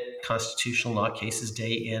don't get constitutional law cases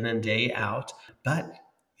day in and day out, but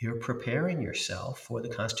you're preparing yourself for the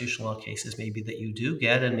constitutional law cases maybe that you do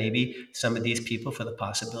get, and maybe some of these people for the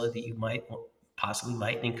possibility that you might possibly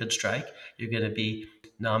lightning could strike. You're going to be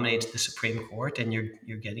nominated to the Supreme Court, and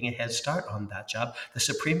you're getting a head start on that job. The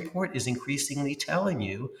Supreme Court is increasingly telling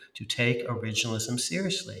you to take originalism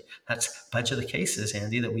seriously. That's a bunch of the cases,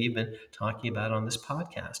 Andy, that we've been talking about on this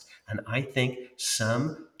podcast. And I think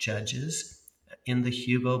some judges in the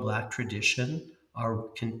Hugo Black tradition are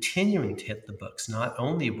continuing to hit the books. Not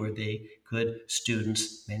only were they good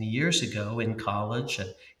students many years ago in college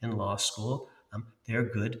and in law school, they're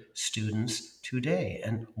good students today.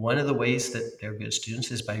 And one of the ways that they're good students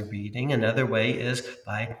is by reading. Another way is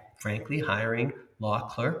by, frankly, hiring law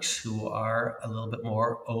clerks who are a little bit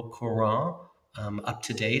more au courant, up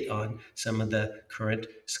to date on some of the current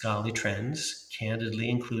scholarly trends, candidly,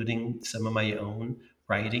 including some of my own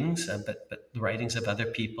writings, but the writings of other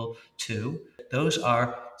people too. Those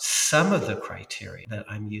are some of the criteria that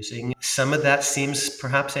I'm using. Some of that seems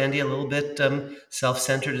perhaps, Andy, a little bit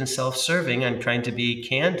self-centered and self-serving. I'm trying to be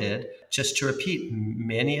candid. Just to repeat,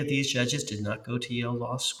 many of these judges did not go to Yale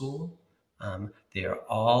Law School. They are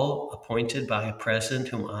all appointed by a president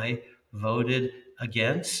whom I voted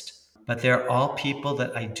against. But they're all people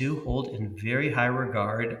that I do hold in very high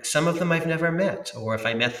regard. Some of them I've never met, or if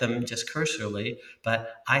I met them just cursorily,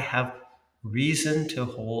 but I have reason to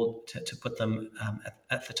put them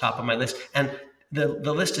at the top of my list. And the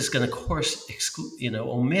list is going to, of course,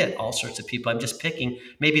 omit all sorts of people. I'm just picking,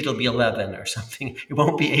 maybe it'll be 11 or something. It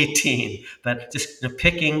won't be 18, but just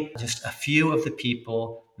picking just a few of the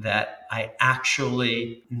people that I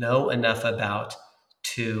actually know enough about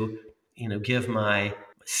to, give my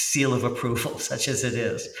seal of approval, such as it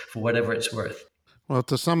is, for whatever it's worth. Well,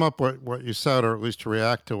 to sum up what you said, or at least to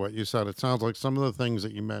react to what you said, it sounds like some of the things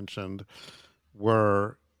that you mentioned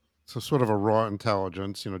were sort of a raw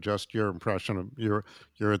intelligence, just your impression of your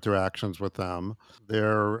interactions with them,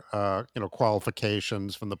 their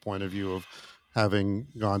qualifications from the point of view of having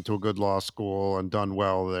gone to a good law school and done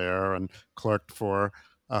well there and clerked for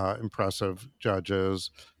impressive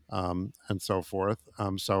judges, and so forth.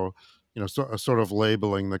 So, a sort of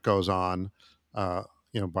labeling that goes on,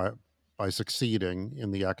 by succeeding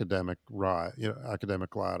in the academic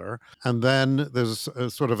ladder. And then there's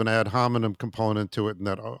a sort of an ad hominem component to it, in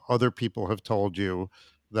that other people have told you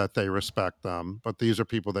that they respect them, but these are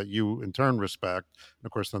people that you in turn respect. And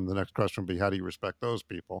of course, then the next question would be, how do you respect those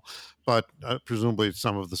people? But presumably, it's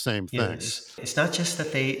some of the same things. Yes. It's not just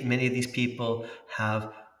that many of these people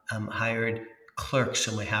have hired clerks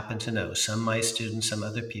whom I happen to know, some my students, some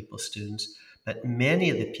other people's students, but many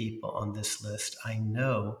of the people on this list I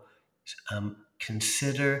know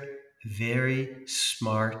consider very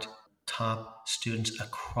smart top students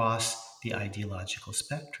across the ideological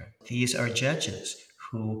spectrum. These are judges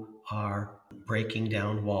who are breaking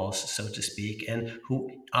down walls, so to speak, and who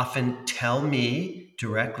often tell me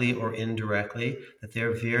directly or indirectly that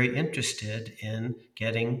they're very interested in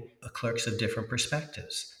getting clerks of different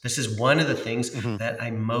perspectives. This is one of the things Mm-hmm. that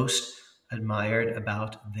I most admired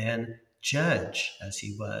about then Judge, as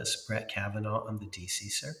he was, Brett Kavanaugh on the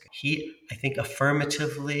DC Circuit. He, I think,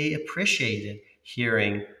 affirmatively appreciated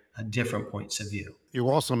hearing different points of view. You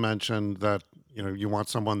also mentioned that you want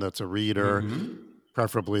someone that's a reader,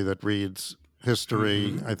 preferably that reads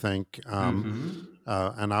history. I think, and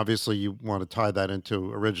obviously you want to tie that into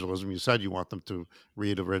originalism. You said you want them to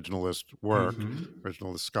read originalist work,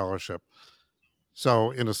 originalist scholarship.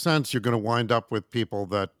 So, in a sense, you're going to wind up with people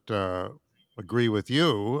that agree with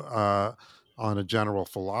you on a general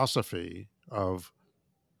philosophy of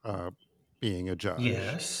being a judge.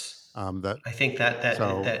 Yes, That I think that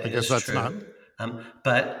so I guess is that's not. true.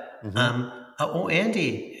 But Mhm.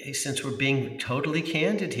 Andy, since we're being totally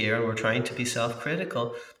candid here and we're trying to be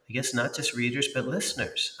self-critical, I guess not just readers but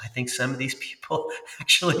listeners. I think some of these people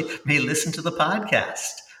actually may listen to the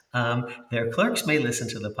podcast. Their clerks may listen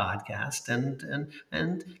to the podcast, and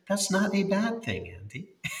that's not a bad thing, Andy.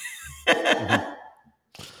 Mhm.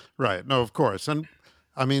 Right. No, of course. And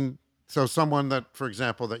I mean, so someone that, for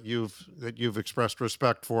example, that you've expressed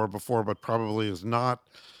respect for before, but probably is not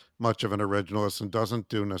much of an originalist and doesn't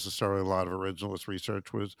do necessarily a lot of originalist research,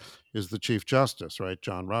 is the Chief Justice, right,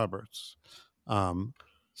 John Roberts. Um,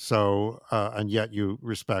 and yet you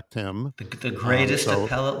respect him. The greatest So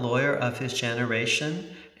appellate lawyer of his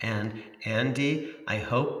generation. And Andy, I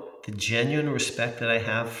hope the genuine respect that I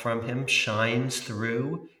have from him shines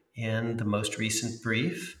through in the most recent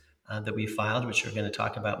brief that we filed, which we're going to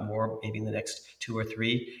talk about more maybe in the next 2 or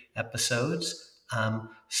 3 episodes. I'm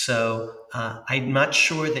not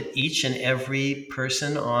sure that each and every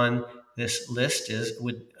person on this list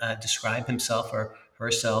would describe himself or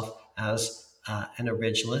herself as an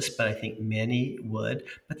originalist, but I think many would.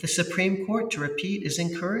 But the Supreme Court, to repeat, is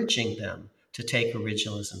encouraging them to take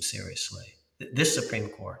originalism seriously. This Supreme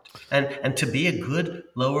Court. And to be a good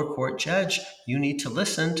lower court judge, you need to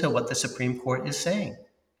listen to what the Supreme Court is saying.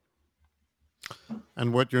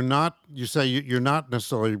 And what you say you're not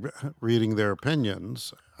necessarily reading their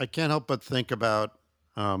opinions. I can't help but think about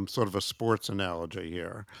sort of a sports analogy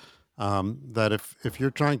here. That if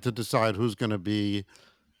you're trying to decide who's going to be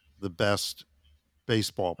the best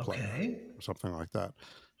baseball player Okay. or something like that,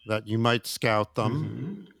 that you might scout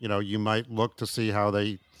them. You might look to see how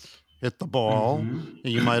they hit the ball. And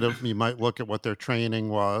you might look at what their training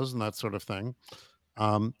was and that sort of thing.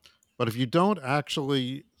 Um, but if you don't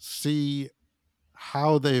actually see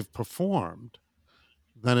how they've performed,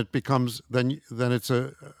 then it becomes then it's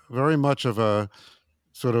a very much of a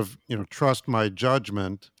sort of trust my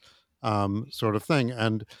judgment sort of thing.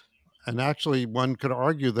 And actually, one could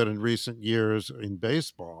argue that in recent years in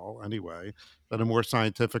baseball, anyway, that a more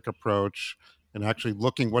scientific approach and actually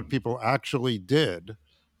looking what people actually did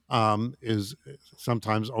is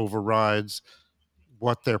sometimes overrides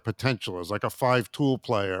what their potential is. Like a five-tool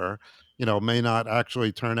player, may not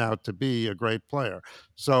actually turn out to be a great player.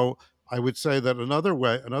 So I would say that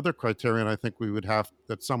another criterion I think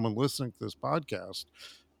that someone listening to this podcast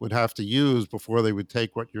would have to use before they would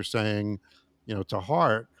take what you're saying, to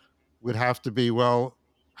heart, would have to be, well,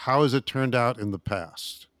 how has it turned out in the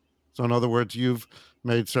past? So in other words, you've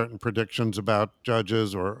made certain predictions about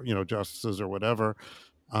judges or justices or whatever,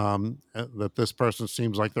 that this person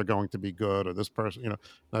seems like they're going to be good, or this person,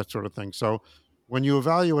 that sort of thing. So when you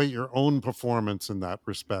evaluate your own performance in that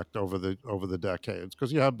respect over the decades,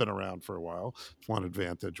 because you have been around for a while, it's one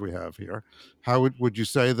advantage we have here. How would you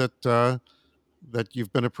say that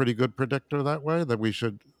you've been a pretty good predictor that way? That we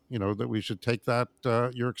should take that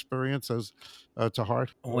your experience as to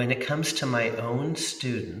heart. When it comes to my own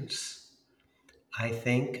students, I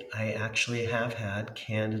think I actually have had,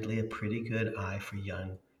 candidly, a pretty good eye for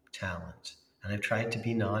young talent. And I've tried to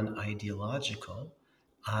be non ideological.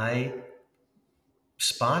 I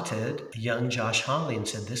spotted young Josh Hawley and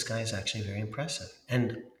said, this guy is actually very impressive.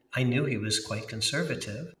 And I knew he was quite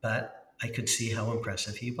conservative, but I could see how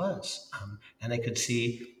impressive he was. And I could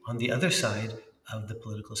see on the other side of the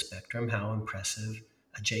political spectrum how impressive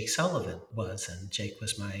Jake Sullivan was. And Jake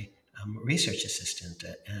was my research assistant,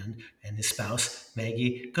 and his spouse,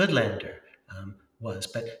 Maggie Goodlander, was.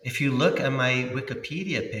 But if you look at my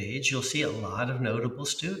Wikipedia page, you'll see a lot of notable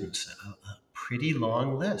students, a pretty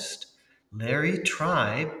long list. Larry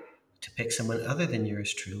Tribe, to pick someone other than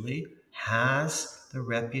yours truly, had the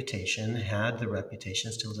reputation,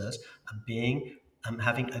 still does, of being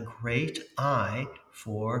having a great eye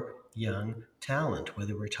for young talent,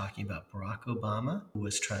 whether we're talking about Barack Obama, who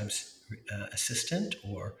was Tribe's assistant,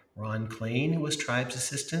 or Ron Klain, who was Tribe's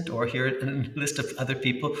assistant, or here a list of other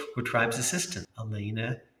people who were Tribe's assistant: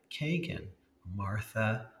 Elena Kagan,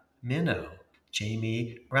 Martha Minow,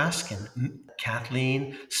 Jamie Raskin,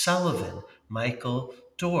 Kathleen Sullivan, Michael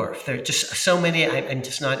Dorf. There are just so many. I'm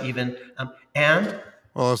just not even.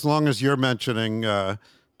 Well, as long as you're mentioning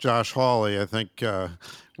Josh Hawley, I think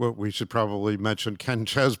we should probably mention Ken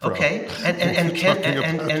Chesbrough. Okay, and Ken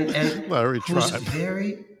and Larry who's Tribe.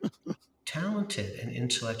 very talented and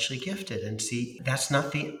intellectually gifted. And see, that's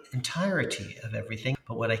not the entirety of everything.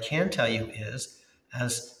 But what I can tell you is,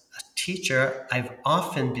 as a teacher, I've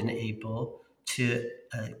often been able to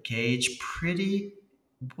gauge pretty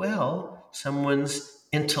well someone's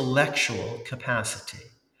intellectual capacity.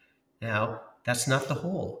 Now, that's not the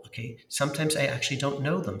whole, okay? Sometimes I actually don't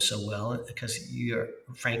know them so well because you're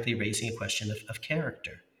frankly raising a question of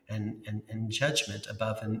character and judgment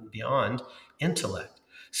above and beyond intellect.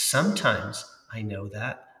 Sometimes I know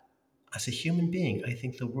that as a human being, I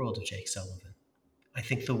think the world of Jake Sullivan. I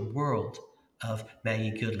think the world of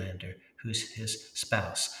Maggie Goodlander, who's his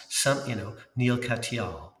spouse. Neil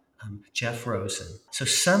Katyal, Jeff Rosen. So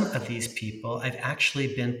some of these people, I've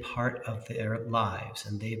actually been part of their lives,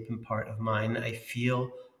 and they've been part of mine. I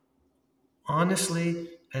feel honestly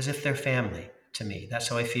as if they're family to me. That's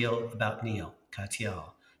how I feel about Neil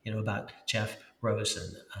Katyal, about Jeff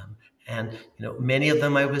Rosen. And many of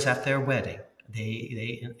them, I was at their wedding.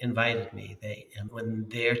 They invited me. And when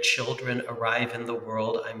their children arrive in the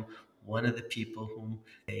world, I'm one of the people whom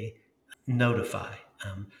they notify.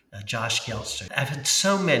 Josh Gelster. I've had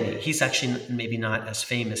so many. He's actually maybe not as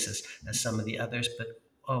famous as some of the others, but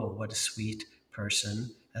oh, what a sweet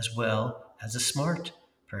person, as well as a smart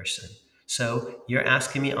person. So you're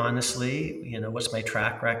asking me honestly, what's my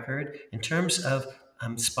track record in terms of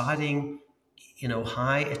spotting,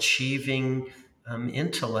 high achieving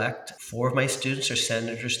intellect. 4 of my students are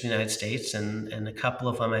senators of the United States, and a couple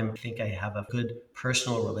of them I think I have a good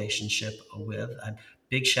personal relationship with.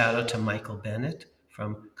 Big shout out to Michael Bennett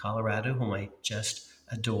from Colorado, whom I just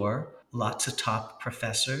adore. Lots of top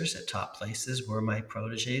professors at top places were my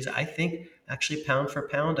proteges. I think actually pound for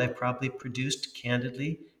pound, I probably produced,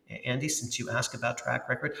 candidly, Andy, since you asked about track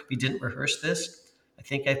record, we didn't rehearse this. I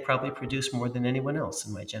think I've probably produced more than anyone else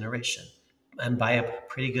in my generation, and by a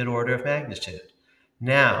pretty good order of magnitude.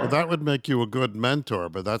 Now, well, that would make you a good mentor,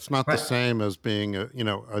 but that's not right. the same as being,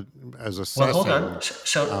 as assessing. Well, hold on.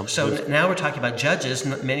 So now we're talking about judges,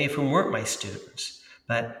 many of whom weren't my students.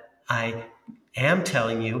 But I am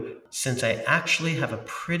telling you, since I actually have a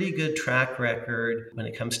pretty good track record when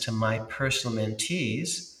it comes to my personal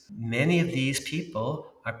mentees, many of these people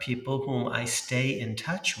are people whom I stay in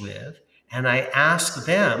touch with, and I ask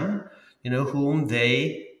them, whom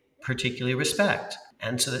they particularly respect.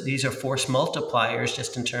 And so that these are force multipliers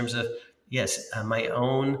just in terms of, yes, my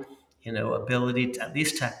own, ability to, at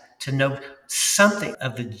least to know something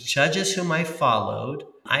of the judges whom I followed.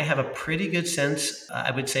 I have a pretty good sense.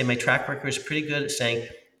 I would say my track record is pretty good at saying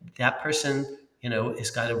that person, has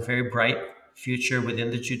got a very bright future within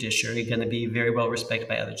the judiciary, going to be very well respected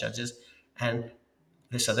by other judges. And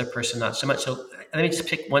this other person, not so much. So let me just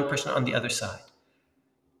pick one person on the other side.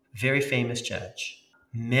 Very famous judge.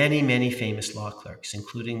 Many, many famous law clerks,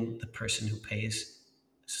 including the person who pays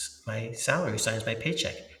my salary, signs my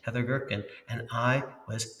paycheck, Heather Gerken. And I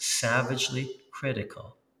was savagely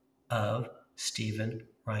critical of Stephen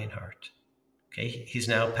Reinhart. Okay, he's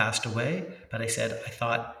now passed away, but I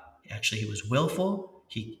thought actually he was willful.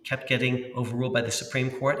 He kept getting overruled by the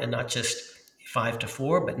Supreme Court, and not just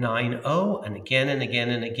 5-4, but 9-0, and again and again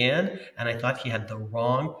and again. And I thought he had the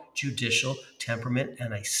wrong judicial temperament,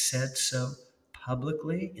 and I said so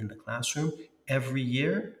publicly in the classroom every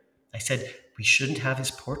year. I said we shouldn't have his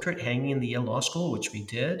portrait hanging in the Yale Law School, which we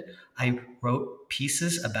did. I wrote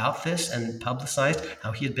pieces about this and publicized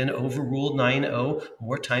how he had been overruled 9-0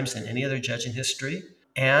 more times than any other judge in history.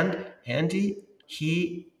 And Andy,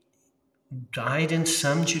 he died in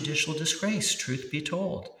some judicial disgrace, truth be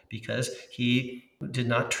told, because he did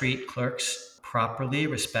not treat clerks properly,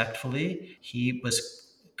 respectfully. He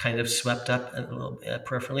was kind of swept up a little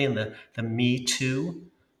peripherally in the Me Too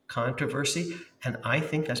controversy. And I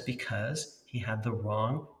think that's because he had the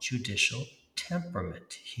wrong judicial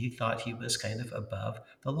temperament. He thought he was kind of above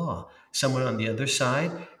the law. Someone on the other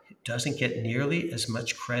side doesn't get nearly as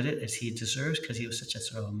much credit as he deserves because he was such a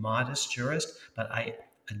sort of a modest jurist, but I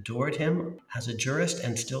adored him as a jurist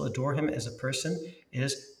and still adore him as a person,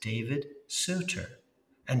 is David Souter.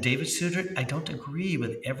 And David Souter, I don't agree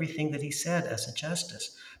with everything that he said as a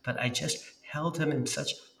justice, but I just held him in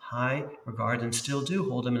such high regard and still do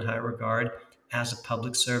hold him in high regard as a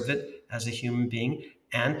public servant, as a human being.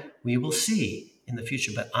 And we will see in the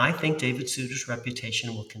future. But I think David Souter's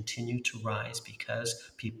reputation will continue to rise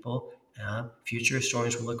because people, future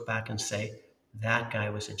historians will look back and say, that guy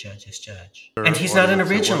was a judge's judge. And he's not an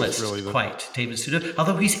originalist, quite, David Souter,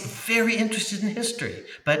 although he's very interested in history.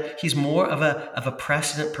 But he's more of a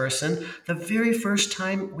precedent person. The very first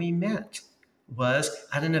time we met was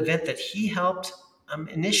at an event that he helped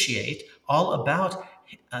initiate, all about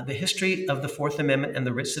the history of the Fourth Amendment and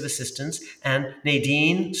the writs of assistance. And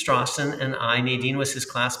Nadine Strawson and I, Nadine was his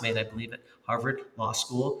classmate, I believe, at Harvard Law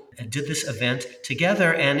School, and did this event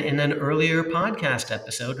together. And in an earlier podcast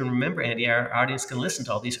episode, and remember, Andy, our audience can listen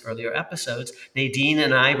to all these earlier episodes, Nadine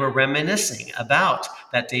and I were reminiscing about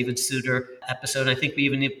that David Souter episode. I think we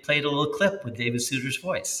even played a little clip with David Souter's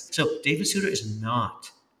voice. So David Souter is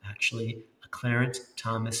not actually a Clarence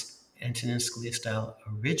Thomas, Antonin Scalia style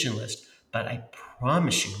originalist, but I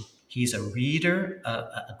promise you, he's a reader,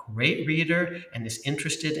 a great reader, and is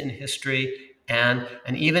interested in history. And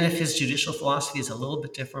even if his judicial philosophy is a little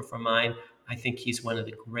bit different from mine, I think he's one of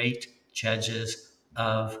the great judges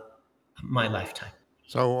of my lifetime.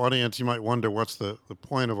 So, audience, you might wonder what's the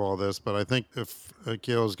point of all this, but I think if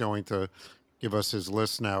Akil is going to give us his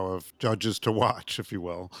list now of judges to watch, if you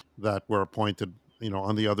will, that were appointed,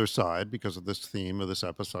 on the other side because of this theme of this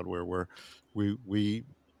episode, where we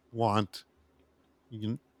want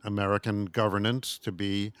American governance to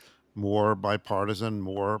be more bipartisan,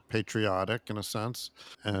 more patriotic in a sense.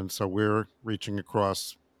 And so we're reaching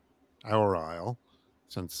across our aisle,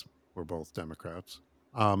 since we're both Democrats,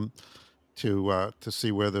 to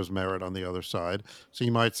see where there's merit on the other side. So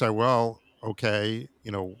you might say, well, okay,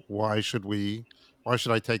 why should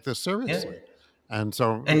I take this seriously? Yeah.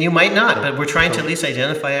 And you might not, but we're trying to at least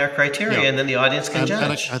identify our criteria, and then the audience can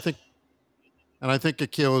judge. And I think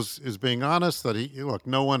Akil is being honest that look,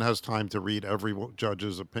 no one has time to read every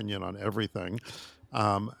judge's opinion on everything.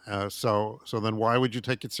 So then why would you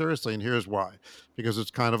take it seriously? And here's why: because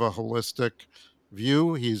it's kind of a holistic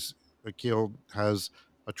view. Akil has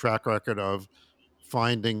a track record of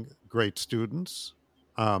finding great students.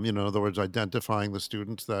 In other words, identifying the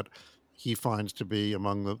students that he finds to be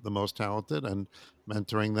among the most talented and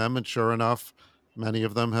mentoring them. And sure enough, many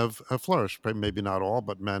of them have flourished. Maybe not all,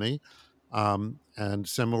 but many. And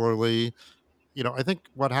similarly, I think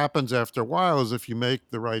what happens after a while is if you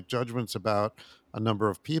make the right judgments about a number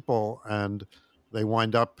of people and they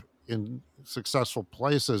wind up in successful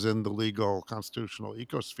places in the legal constitutional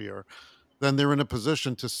ecosphere, then they're in a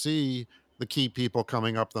position to see the key people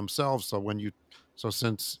coming up themselves.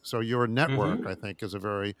 So your network, I think, is a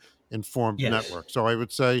very informed network. So I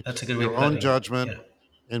would say that's a good your own judgment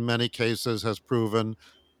in many cases has proven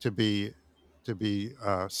to be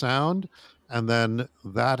sound, and then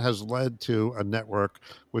that has led to a network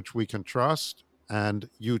which we can trust, and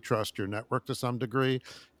you trust your network to some degree.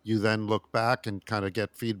 You then look back and kind of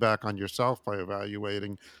get feedback on yourself by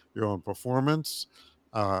evaluating your own performance,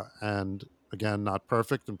 and again, not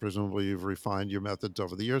perfect, and presumably you've refined your methods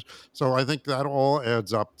over the years. So I think that all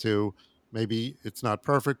adds up to, maybe it's not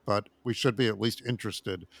perfect, but we should be at least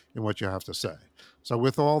interested in what you have to say. So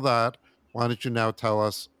with all that, why don't you now tell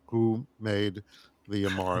us who made the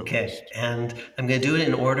Amar list? And I'm going to do it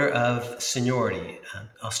in order of seniority.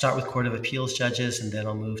 I'll start with Court of Appeals judges, and then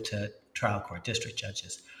I'll move to trial court district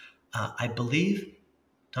judges. I believe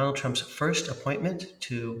Donald Trump's first appointment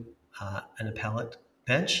to an appellate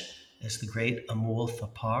bench is the great Amul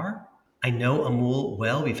Thapar. I know Amul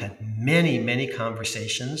well. We've had many, many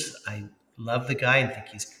conversations. I love the guy and think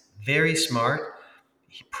he's very smart.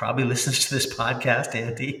 He probably listens to this podcast,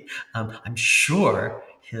 Andy. I'm sure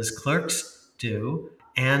his clerks do.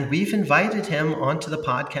 And we've invited him onto the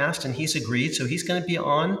podcast, and he's agreed. So he's going to be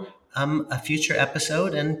on a future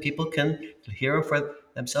episode, and people can hear him for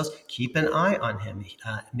themselves. Keep an eye on him.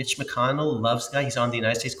 Mitch McConnell loves the guy. He's on the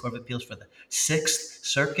United States Court of Appeals for the Sixth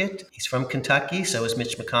Circuit. He's from Kentucky, so is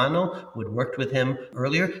Mitch McConnell, who had worked with him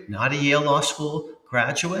earlier. Not a Yale Law School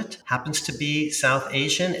graduate, happens to be South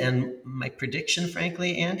Asian. And my prediction,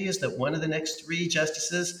 frankly, Andy, is that one of the next 3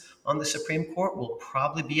 justices on the Supreme Court will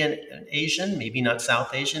probably be an Asian, maybe not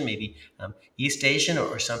South Asian, maybe East Asian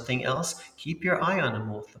or something else. Keep your eye on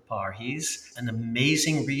Amul Thapar. He's an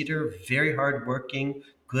amazing reader, very hardworking,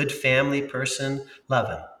 good family person. Love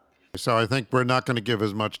him. So I think we're not going to give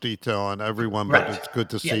as much detail on everyone, but Right. it's good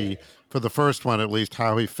to Yeah. see, for the first one at least,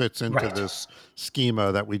 how he fits into Right. this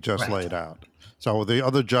schema that we just Right. laid out. So the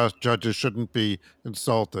other judges shouldn't be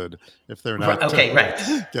insulted if they're not Okay, right.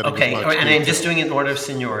 getting Okay, as much and detail. I'm just doing it in order of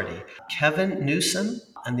seniority. Kevin Newsom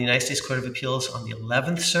on the United States Court of Appeals on the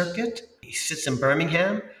 11th Circuit. He sits in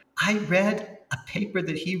Birmingham. I read a paper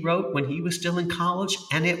that he wrote when he was still in college,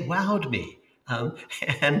 and it wowed me.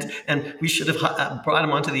 And we should have brought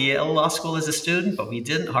him onto the Yale Law School as a student, but we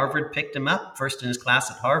didn't. Harvard picked him up, first in his class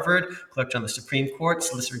at Harvard, clerked on the Supreme Court,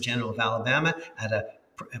 Solicitor General of Alabama at a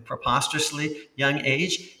preposterously young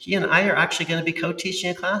age. He and I are actually going to be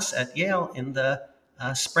co-teaching a class at Yale in the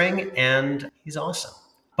spring, and he's awesome.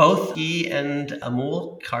 Both he and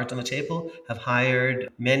Amul, cards on the table, have hired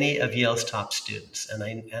many of Yale's top students, and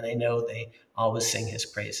I know they always sing his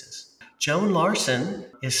praises. Joan Larson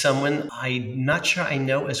is someone I'm not sure I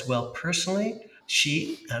know as well personally.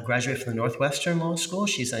 She graduated from the Northwestern Law School.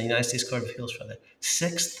 She's on the United States Court of Appeals for the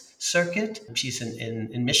 6th Circuit. She's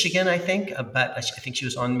in Michigan, I think, but I think she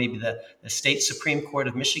was on maybe the state Supreme Court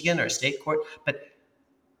of Michigan or state court. But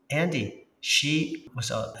Andy, she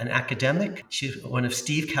was an academic. She's one of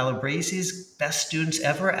Steve Calabresi's best students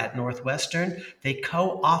ever at Northwestern. They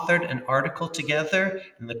co-authored an article together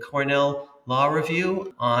in the Cornell Law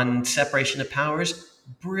Review on separation of powers.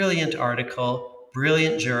 Brilliant article,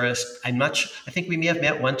 brilliant jurist. I think we may have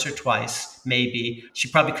met once or twice, maybe. She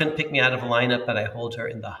probably couldn't pick me out of a lineup, but I hold her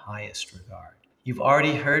in the highest regard. You've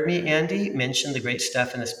already heard me, Andy, mention the great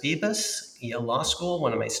Stephanus Bibas, Yale Law School,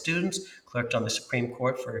 one of my students, clerked on the Supreme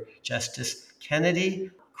Court for Justice Kennedy,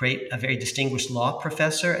 a very distinguished law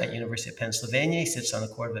professor at University of Pennsylvania. He sits on the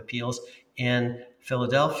Court of Appeals in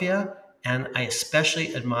Philadelphia, and I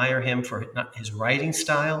especially admire him for his writing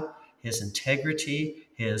style, his integrity,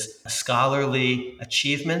 his scholarly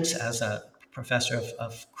achievements as a professor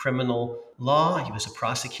of criminal law. He was a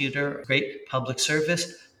prosecutor, great public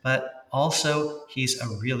service, but also he's a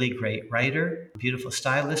really great writer, beautiful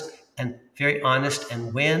stylist, and very honest.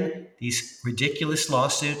 And when these ridiculous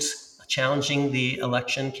lawsuits challenging the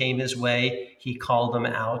election came his way, he called them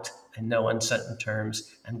out in no uncertain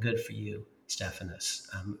terms. And good for you, Stephanus.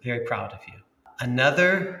 I'm very proud of you.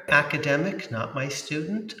 Another academic, not my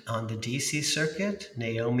student, on the DC circuit,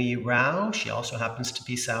 Naomi Rao. She also happens to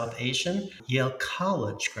be South Asian, Yale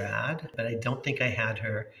College grad, but I don't think I had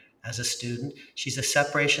her as a student. She's a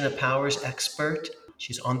separation of powers expert.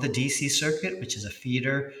 She's on the DC circuit, which is a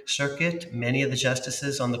feeder circuit. Many of the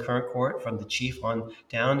justices on the current court, from the chief on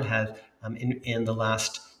down, have in the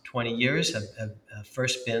last 20 years have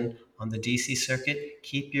first been on the DC circuit.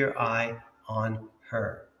 Keep your eye on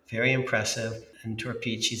her. Very impressive. And to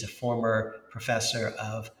repeat, she's a former professor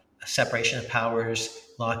of separation of powers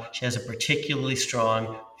law. She has a particularly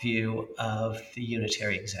strong view of the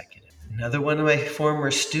unitary executive. Another one of my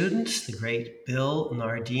former students, the great Bill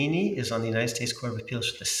Nardini, is on the United States Court of Appeals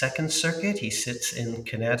for the 2nd Circuit. He sits in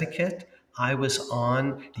Connecticut. I was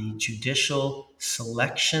on the Judicial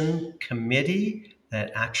Selection Committee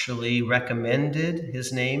that actually recommended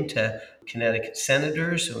his name to Connecticut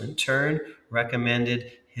senators, who in turn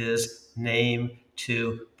recommended his name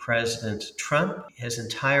to President Trump. His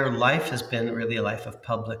entire life has been really a life of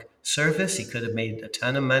public service. He could have made a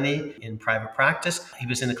ton of money in private practice. He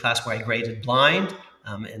was in a class where I graded blind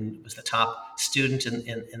and was the top student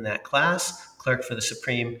in that class, clerked for the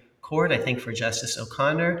Supreme Court, I think, for Justice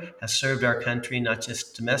O'Connor, has served our country not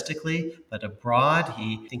just domestically, but abroad.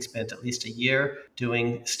 He, I think, spent at least a year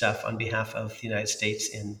doing stuff on behalf of the United States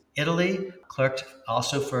in Italy, clerked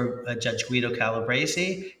also for Judge Guido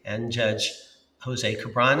Calabresi and Judge Jose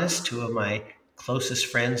Cabranes, two of my closest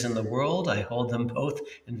friends in the world. I hold them both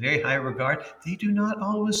in very high regard. They do not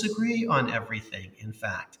always agree on everything, in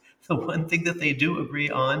fact. The one thing that they do agree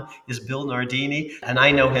on is Bill Nardini, and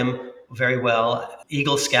I know him very well.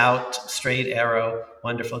 Eagle Scout, straight arrow,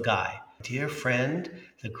 wonderful guy. Dear friend,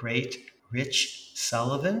 the great Rich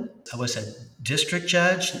Sullivan. I was a district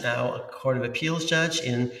judge, now a Court of Appeals judge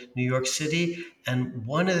in New York City. And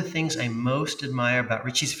one of the things I most admire about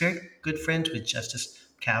Rich, he's very good friends with Justice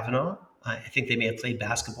Kavanaugh. I think they may have played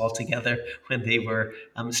basketball together when they were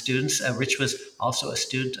students. Rich was also a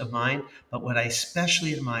student of mine. But what I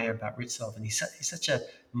especially admire about Rich Sullivan, he's such a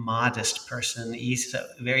modest person, he's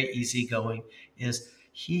very easygoing, is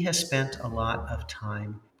he has spent a lot of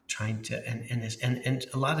time trying to, and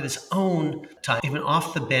a lot of his own time, even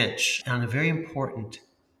off the bench, on a very important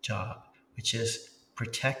job, which is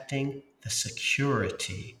protecting the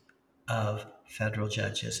security of federal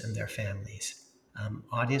judges and their families.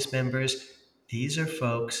 Audience members, these are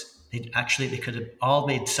folks, they could have all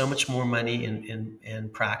made so much more money in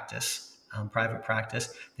practice, private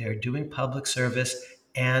practice. They're doing public service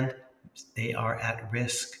and they are at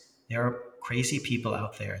risk. There are crazy people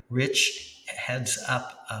out there. Rich heads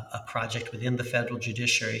up a project within the federal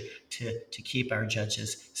judiciary to keep our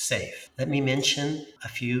judges safe. Let me mention a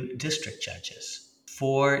few district judges.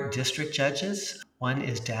 4 district judges. One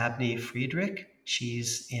is Dabney Friedrich.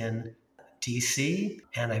 She's in DC,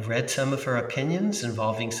 and I've read some of her opinions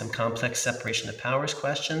involving some complex separation of powers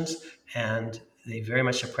questions, and they very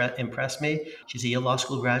much impressed me. She's a Yale Law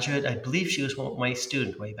School graduate. I believe she was my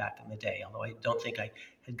student way back in the day, although I don't think I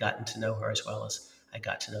had gotten to know her as well as I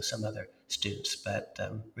got to know some other students. But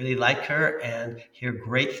really like her and hear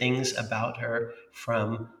great things about her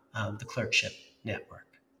from the Clerkship Network.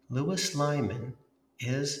 Louis Lyman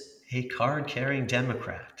is a card-carrying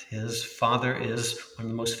Democrat. His father is one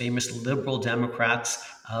of the most famous liberal Democrats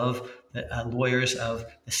of the lawyers of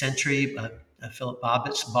the century. Philip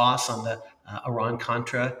Bobbitt's boss on the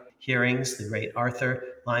Iran-Contra hearings, the great Arthur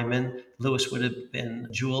Lyman. Louis would have been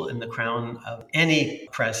a jewel in the crown of any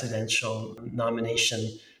presidential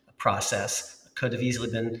nomination process. Could have easily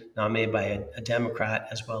been nominated by a Democrat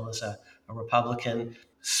as well as a Republican.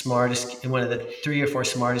 Smartest, one of the 3 or 4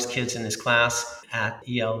 smartest kids in his class at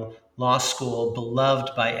Yale Law School,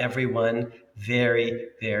 beloved by everyone, very,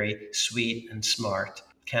 very sweet and smart.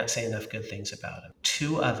 Can't say enough good things about him.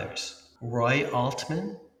 2 others. Roy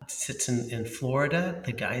Altman sits in Florida.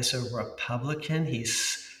 The guy's a Republican.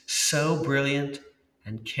 He's so brilliant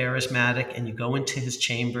and charismatic, and you go into his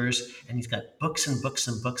chambers and he's got books and books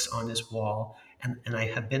and books on his wall. And I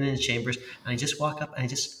have been in his chambers and I just walk up and I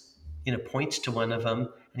just points to one of them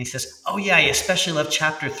and he says, "Oh yeah, I especially love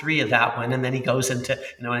chapter 3 of that one." And then he goes into,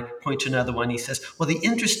 I point to another one. He says, "Well, the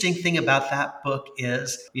interesting thing about that book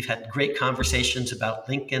is we've had great conversations about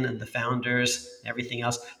Lincoln and the founders and everything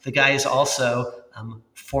else." The guy is also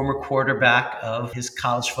former quarterback of his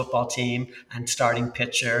college football team and starting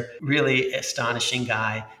pitcher. Really astonishing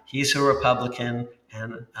guy. He's a Republican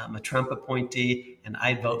and I'm a Trump appointee, and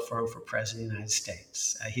I'd vote for him for president of the United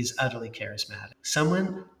States. He's utterly charismatic.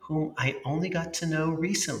 Someone whom I only got to know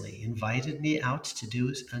recently, invited me out to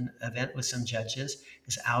do an event with some judges,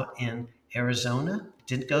 is out in Arizona.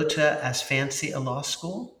 Didn't go to as fancy a law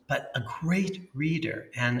school, but a great reader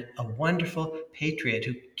and a wonderful patriot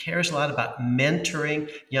who cares a lot about mentoring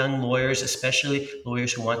young lawyers, especially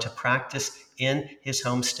lawyers who want to practice in his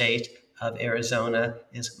home state of Arizona,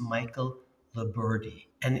 is Michael Liberti.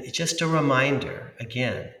 And it's just a reminder,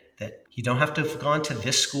 again, that you don't have to have gone to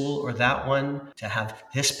this school or that one to have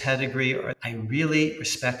this pedigree. I really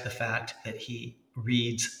respect the fact that he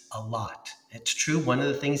reads a lot. It's true, one of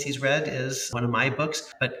the things he's read is one of my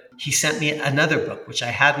books, but he sent me another book, which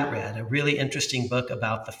I hadn't read, a really interesting book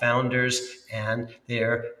about the founders and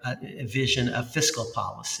their vision of fiscal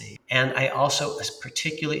policy. And I also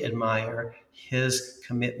particularly admire his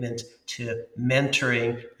commitment to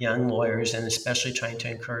mentoring young lawyers and especially trying to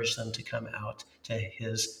encourage them to come out to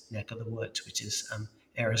his neck of the woods, which is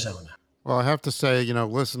Arizona. Well, I have to say,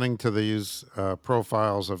 listening to these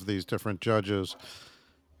profiles of these different judges,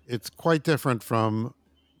 it's quite different from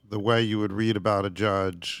the way you would read about a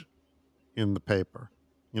judge in the paper.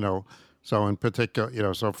 So in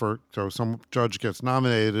particular, so some judge gets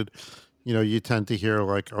nominated, you tend to hear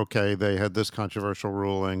like, okay, they had this controversial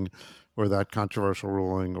ruling or that controversial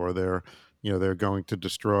ruling, or they're going to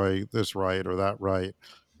destroy this right or that right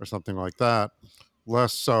or something like that.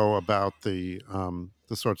 Less so about the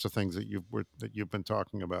sorts of things that you've been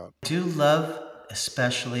talking about. I do love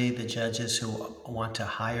especially the judges who want to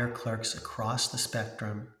hire clerks across the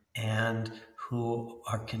spectrum and who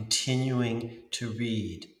are continuing to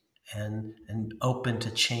read and open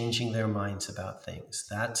to changing their minds about things.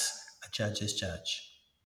 That's a judge's judge.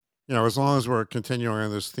 As long as we're continuing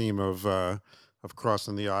on this theme of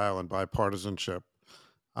crossing the aisle and bipartisanship,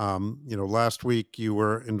 last week you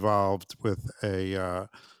were involved with a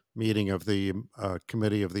meeting of the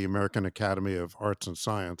committee of the American Academy of Arts and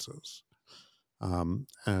Sciences.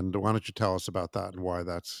 And why don't you tell us about that and why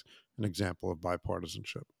that's an example of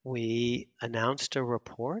bipartisanship? We announced a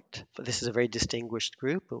report. This is a very distinguished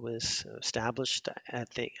group. It was established, I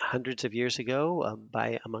think, hundreds of years ago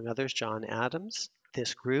by, among others, John Adams.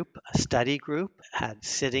 This group, a study group, had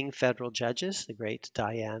sitting federal judges, the great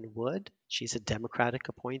Diane Wood. She's a Democratic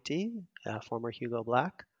appointee, a former Hugo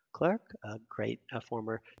Black clerk, a great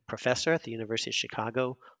former professor at the University of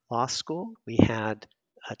Chicago Law School. We had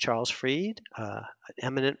Charles Freed, an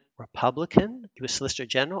eminent Republican. He was Solicitor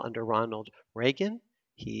General under Ronald Reagan.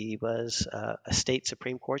 He was a state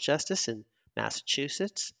Supreme Court justice in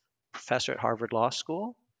Massachusetts, professor at Harvard Law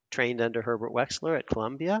School, trained under Herbert Wechsler at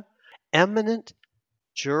Columbia. Eminent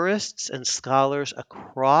jurists and scholars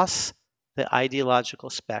across the ideological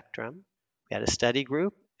spectrum. We had a study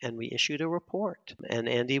group and we issued a report. And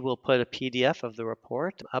Andy will put a PDF of the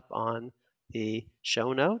report up on the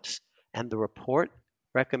show notes. And the report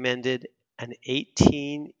recommended an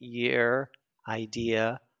 18-year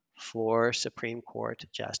idea for Supreme Court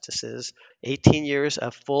justices, 18 years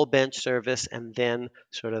of full bench service, and then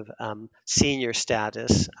sort of senior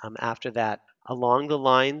status after that, along the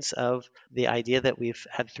lines of the idea that we've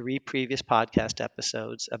had 3 previous podcast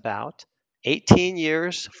episodes about. 18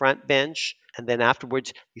 years front bench, and then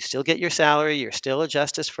afterwards you still get your salary, you're still a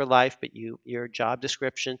justice for life, but your job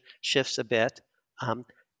description shifts a bit.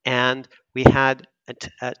 And we had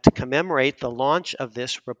to commemorate the launch of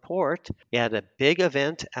this report, we had a big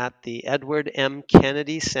event at the Edward M.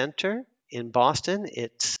 Kennedy Center in Boston.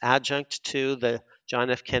 It's adjunct to the John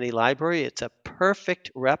F. Kennedy Library. It's a perfect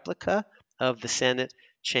replica of the Senate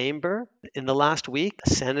chamber. In the last week,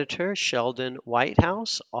 Senator Sheldon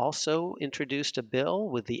Whitehouse also introduced a bill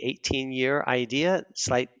with the 18-year idea,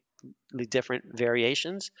 slightly different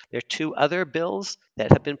variations. There are 2 other bills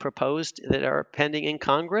that have been proposed that are pending in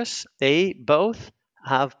Congress. They both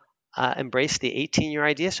have embraced the 18-year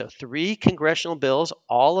idea. So 3 congressional bills,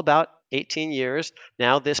 all about 18 years.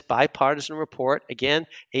 Now this bipartisan report, again,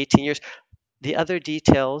 18 years. The other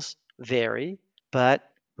details vary, but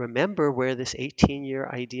remember where this 18-year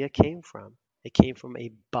idea came from. It came from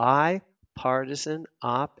a bipartisan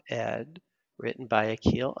op-ed written by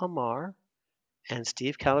Akhil Amar and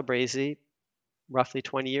Steve Calabrese roughly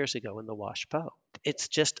 20 years ago in the WashPo. It's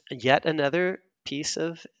just yet another piece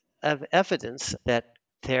of evidence that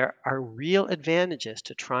there are real advantages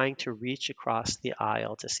to trying to reach across the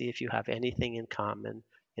aisle to see if you have anything in common,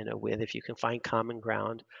 if you can find common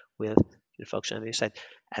ground with folks on the other side.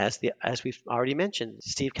 As we've already mentioned,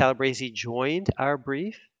 Steve Calabrese joined our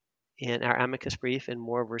amicus brief in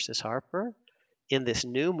Moore versus Harper. In this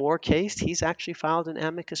new Moore case, he's actually filed an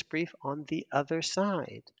amicus brief on the other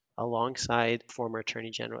side, alongside former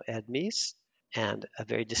Attorney General Ed Meese and a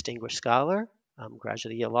very distinguished scholar,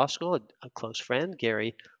 graduate of Yale Law School, a close friend,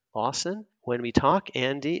 Gary Lawson. When we talk,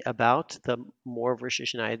 Andy, about the Moore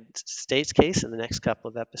versus United States case in the next couple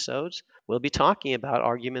of episodes, we'll be talking about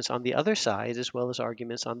arguments on the other side as well as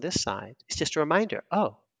arguments on this side. It's just a reminder,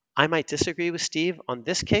 I might disagree with Steve on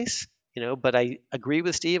this case, but I agree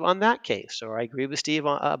with Steve on that case, or I agree with Steve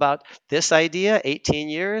about this idea, 18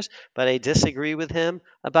 years, but I disagree with him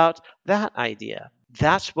about that idea.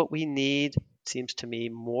 That's what we need, seems to me,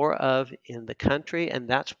 more of in the country, and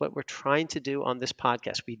that's what we're trying to do on this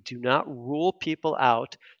podcast. We do not rule people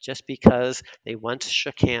out just because they once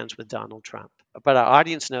shook hands with Donald Trump. But our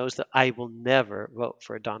audience knows that I will never vote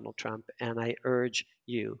for Donald Trump, and I urge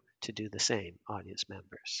you to do the same, audience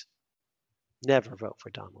members. Never vote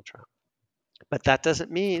for Donald Trump. But that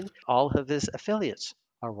doesn't mean all of his affiliates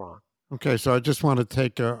are wrong. Okay, so I just want to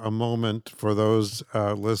take a moment for those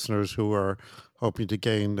listeners who are hoping to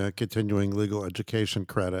gain continuing legal education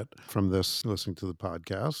credit from listening to the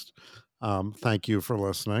podcast. Thank you for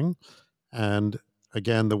listening. And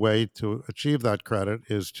again, the way to achieve that credit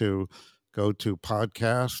is to go to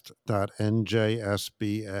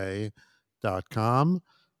podcast.njsba.com.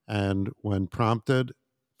 And when prompted,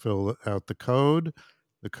 fill out the code.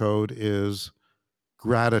 The code is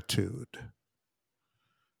gratitude.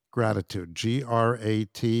 Gratitude,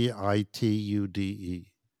 GRATITUDE,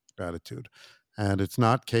 gratitude. And it's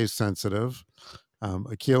not case sensitive.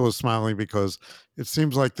 Akhil is smiling because it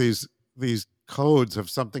seems like these codes have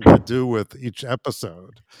something to do with each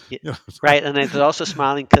episode. Right, and it's also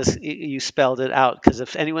smiling because you spelled it out. Because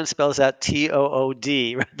if anyone spells out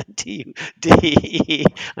TOOD rather than TUDE,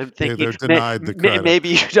 I'm thinking they're denied the credit. Maybe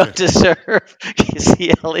you don't deserve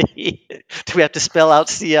CLE. Do we have to spell out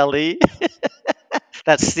CLE?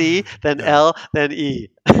 That's C, then L, then E.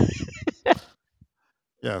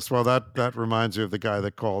 Yes, well, that reminds you of the guy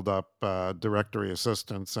that called up directory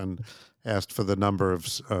assistance and asked for the number of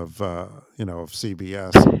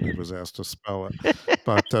CBS, and he was asked to spell it.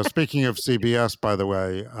 But speaking of CBS, by the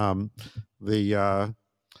way,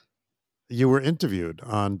 you were interviewed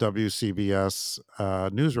on WCBS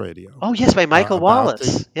News Radio. Oh yes, by Michael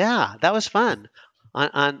Wallace. Yeah, that was fun.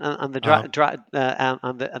 On the drive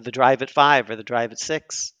at 5 or the drive at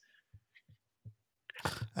 6.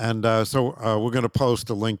 And so we're going to post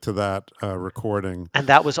a link to that recording And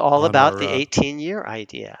that was all on about the our 18-year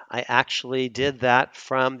idea. I actually did that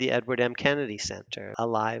from the Edward M. Kennedy Center, a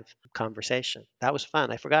live conversation. That was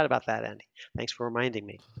fun. I forgot about that, Andy. Thanks for reminding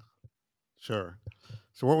me. sure.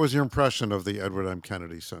 So what was your impression of the Edward M.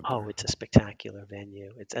 Kennedy Oh, Center? it's a spectacular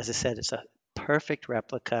venue. It's, as I said, it's a perfect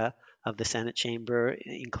replica of the Senate chamber,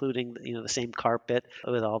 including the same carpet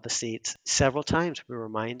with all the seats. Several times we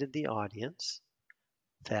reminded the audience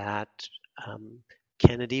that um,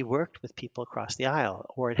 Kennedy worked with people across the aisle.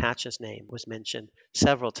 Orrin Hatch's name was mentioned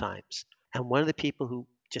several times. And one of the people who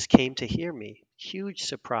just came to hear me, huge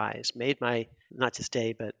surprise, made my not just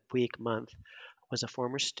day, but week, month, was a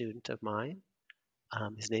former student of mine.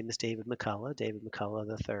 His name is David McCullough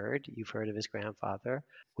III. You've heard of his grandfather,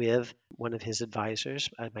 with one of his advisors,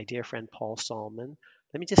 my dear friend Paul Salman.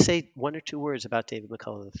 Let me just say one or two words about David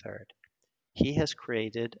McCullough III. He has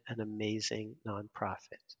created an amazing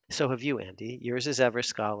nonprofit. So have you, Andy. Yours is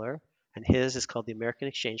EverScholar, and his is called the American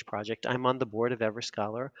Exchange Project. I'm on the board of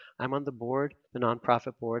EverScholar. I'm on the board, the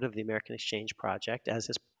nonprofit board of the American Exchange Project, as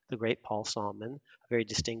is the great Paul Salman, a very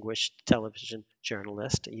distinguished television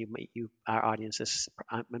journalist. Our audience has,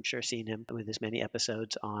 I'm sure, seen him with his many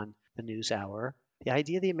episodes on the NewsHour. The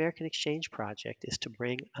idea of the American Exchange Project is to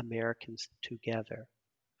bring Americans together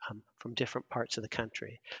from different parts of the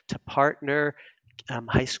country, to partner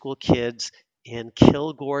high school kids in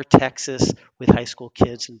Kilgore, Texas, with high school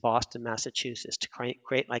kids in Boston, Massachusetts, to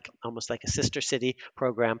create like almost like a sister city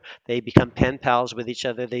program. They become pen pals with each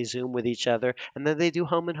other, they Zoom with each other, and then they do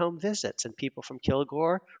home and home visits. And people from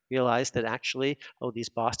Kilgore realize that actually, oh, these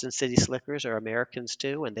Boston city slickers are Americans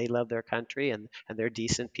too, and they love their country, and they're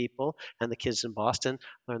decent people. And the kids in Boston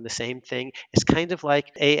learn the same thing. It's kind of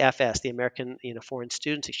like AFS, the American Foreign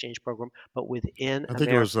Students Exchange Program, but within I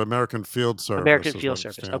think it was America. American Field American Service is Field what it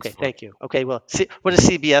Service. stands Okay, for. thank you. Okay, well, what does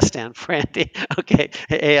CBS stand for, Andy? Okay,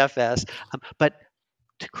 AFS. But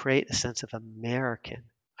to create a sense of American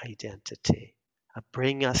identity,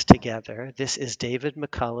 bring us together. This is David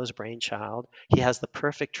McCullough's brainchild. He has the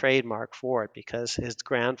perfect trademark for it because his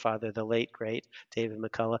grandfather, the late great David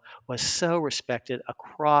McCullough, was so respected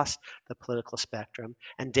across the political spectrum.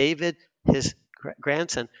 And David, his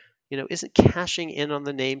grandson, isn't cashing in on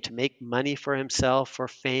the name to make money for himself or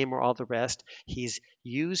fame or all the rest. He's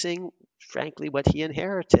using, frankly, what he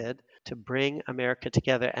inherited to bring America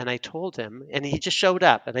together. And I told him, and he just showed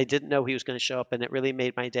up, and I didn't know he was going to show up, and it really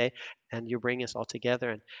made my day. And you're bringing us all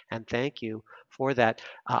together, and thank you for that.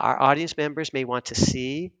 Our audience members may want to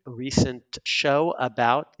see a recent show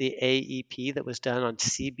about the AEP that was done on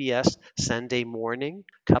CBS Sunday morning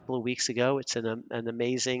a couple of weeks ago. It's an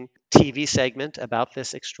amazing TV segment about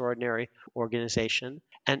this extraordinary organization.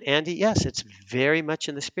 And Andy, yes, it's very much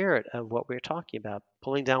in the spirit of what we're talking about,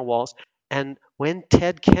 pulling down walls. And when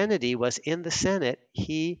Ted Kennedy was in the Senate,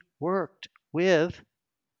 he worked with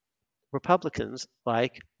Republicans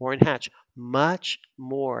like Orrin Hatch, much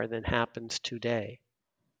more than happens today.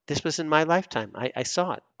 This was in my lifetime. I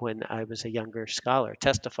saw it when I was a younger scholar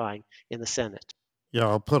testifying in the Senate. Yeah,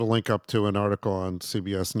 I'll put a link up to an article on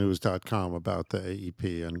CBSNews.com about the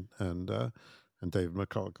AEP and David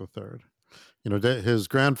McCullough III. His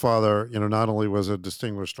grandfather, not only was a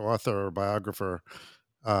distinguished author or biographer,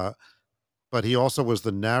 uh, but he also was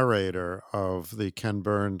the narrator of the Ken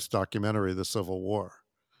Burns documentary, The Civil War.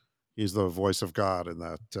 He's the voice of God in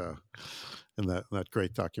that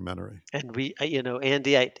great documentary. And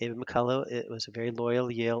Andy, David McCullough, it was a very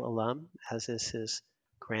loyal Yale alum, as is his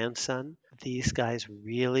grandson. These guys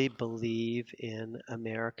really believe in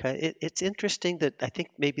America. It's interesting that I think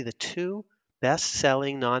maybe the two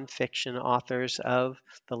best-selling nonfiction authors of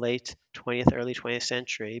the late 20th, early 20th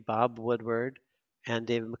century, Bob Woodward and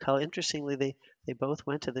David McCullough, interestingly, they both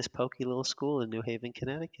went to this pokey little school in New Haven,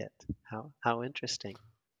 Connecticut. How interesting.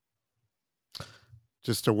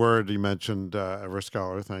 Just a word, you mentioned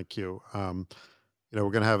EverScholar. Thank you. We're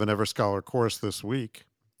going to have an EverScholar course this week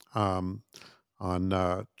on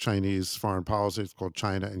Chinese foreign policy. It's called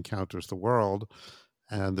China Encounters the World.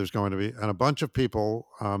 And there's going to be, and a bunch of people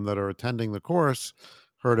that are attending the course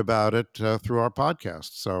heard about it through our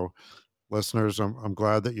podcast. So listeners, I'm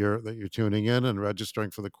glad that you're tuning in and registering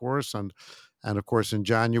for the course. And of course, in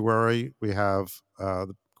January, we have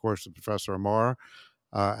the course of Professor Amar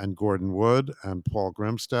and Gordon Wood and Paul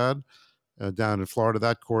Grimstad down in Florida.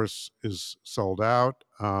 That course is sold out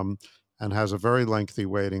and has a very lengthy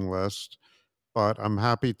waiting list. But I'm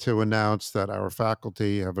happy to announce that our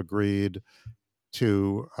faculty have agreed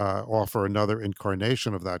to offer another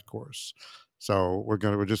incarnation of that course. So we're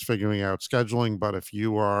just figuring out scheduling. But if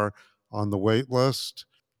you are on the wait list,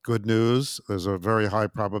 good news. There's a very high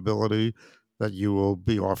probability that you will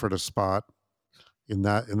be offered a spot in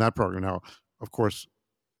that program. Now, of course,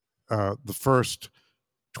 the first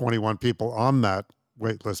 21 people on that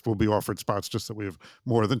wait list will be offered spots, just that we have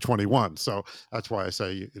more than 21. So that's why I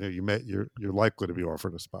say, you're likely to be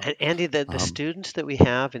offered a spot. And Andy, the Um, students that we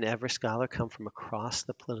have in Everscholar come from across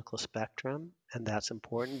the political spectrum, and that's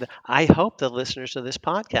important. I hope the listeners of this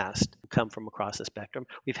podcast come from across the spectrum.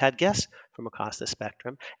 We've had guests from across the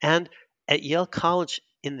spectrum, and at Yale College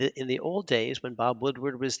in the old days when Bob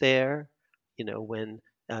Woodward was there, when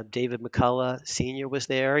David McCullough Sr. was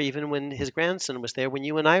there, even when his grandson was there, when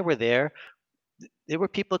you and I were there were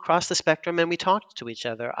people across the spectrum and we talked to each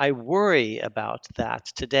other. I worry about that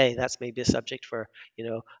today. That's maybe a subject for,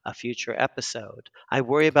 a future episode. I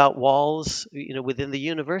worry about walls, within the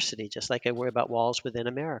university, just like I worry about walls within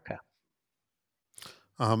America.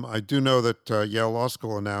 I do know that Yale Law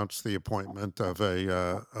School announced the appointment of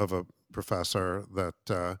a professor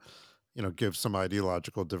that gives some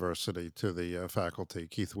ideological diversity to the faculty,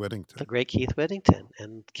 Keith Whittington. The great Keith Whittington,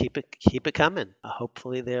 and keep it coming.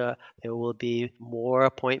 Hopefully there will be more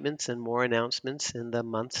appointments and more announcements in the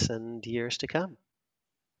months and years to come.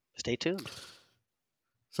 Stay tuned.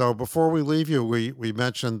 So before we leave you, we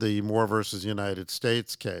mentioned the Moore versus United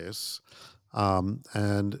States case.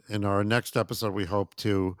 And in our next episode, we hope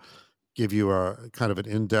to give you a kind of an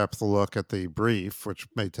in-depth look at the brief, which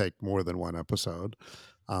may take more than one episode.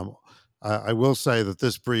 I will say that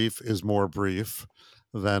this brief is more brief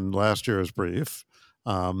than last year's brief.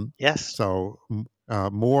 Yes. So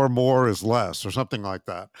more is less, or something like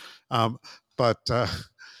that. But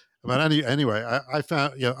anyway, I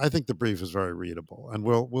found, I think the brief is very readable, and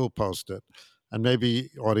we'll post it. And maybe,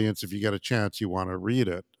 audience, if you get a chance, you want to read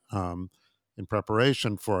it in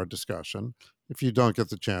preparation for our discussion. If you don't get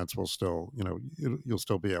the chance, we'll still, you'll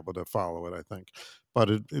still be able to follow it, I think.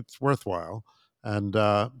 But it's worthwhile. And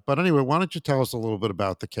but anyway, why don't you tell us a little bit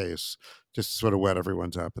about the case, just to sort of whet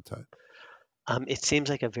everyone's appetite? It seems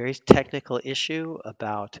like a very technical issue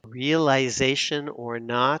about realization or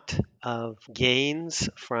not of gains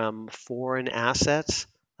from foreign assets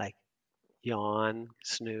like yawn,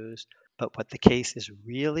 snooze. But what the case is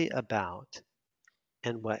really about,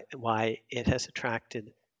 and why it has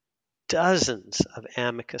attracted dozens of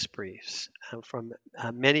amicus briefs from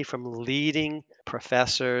many from leading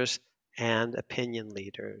professors and opinion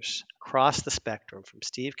leaders across the spectrum, from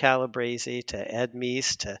Steve Calabrese to Ed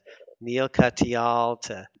Meese to Neil Katyal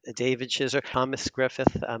to David Chiser, Thomas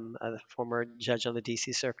Griffith, a former judge on the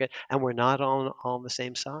DC Circuit, and we're not all on the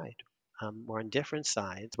same side. We're on different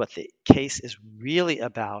sides. What the case is really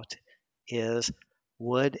about is,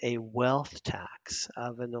 would a wealth tax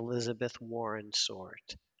of an Elizabeth Warren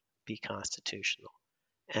sort be constitutional?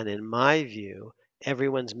 And in my view,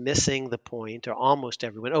 everyone's missing the point, or almost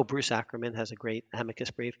everyone. Oh, Bruce Ackerman has a great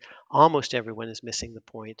amicus brief. Almost everyone is missing the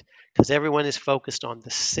point because everyone is focused on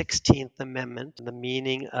the 16th Amendment, the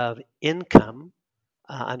meaning of income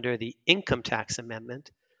under the Income Tax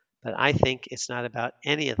Amendment. But I think it's not about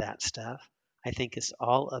any of that stuff. I think it's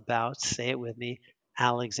all about, say it with me,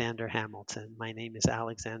 Alexander Hamilton. My name is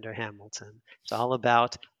Alexander Hamilton. It's all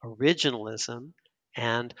about originalism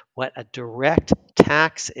and what a direct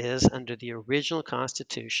tax is under the original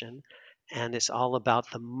Constitution. And it's all about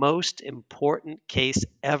the most important case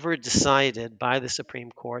ever decided by the Supreme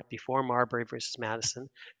Court before Marbury versus Madison,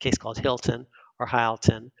 a case called Hilton or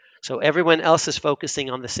Hylton. So everyone else is focusing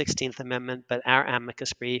on the 16th Amendment, but our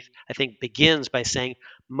amicus brief, I think, begins by saying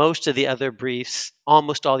most of the other briefs,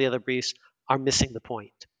 almost all the other briefs, are missing the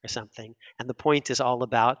point or something. And the point is all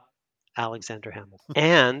about Alexander Hamilton.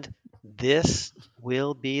 And this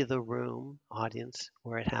will be the room, audience,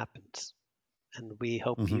 where it happens. And we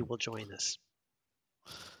hope you will join us.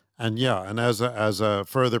 And and as a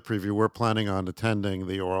further preview, we're planning on attending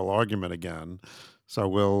the oral argument again. So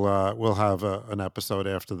we'll have an episode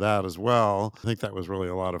after that as well. I think that was really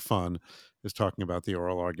a lot of fun, is talking about the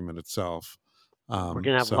oral argument itself. We're going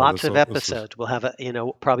to have lots of episodes. We'll have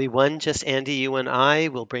probably one just Andy, you and I.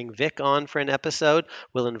 We'll bring Vic on for an episode.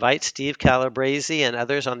 We'll invite Steve Calabrese and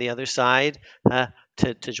others on the other side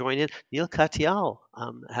to join in. Neil Katyal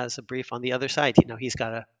has a brief on the other side. He's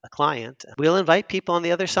got a client. We'll invite people on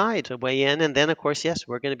the other side to weigh in. And then, of course, yes,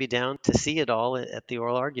 we're going to be down to see it all at the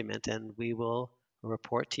oral argument. And we will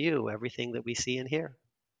report to you everything that we see and hear.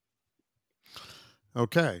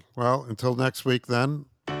 Okay. Well, until next week then,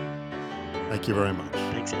 thank you very much.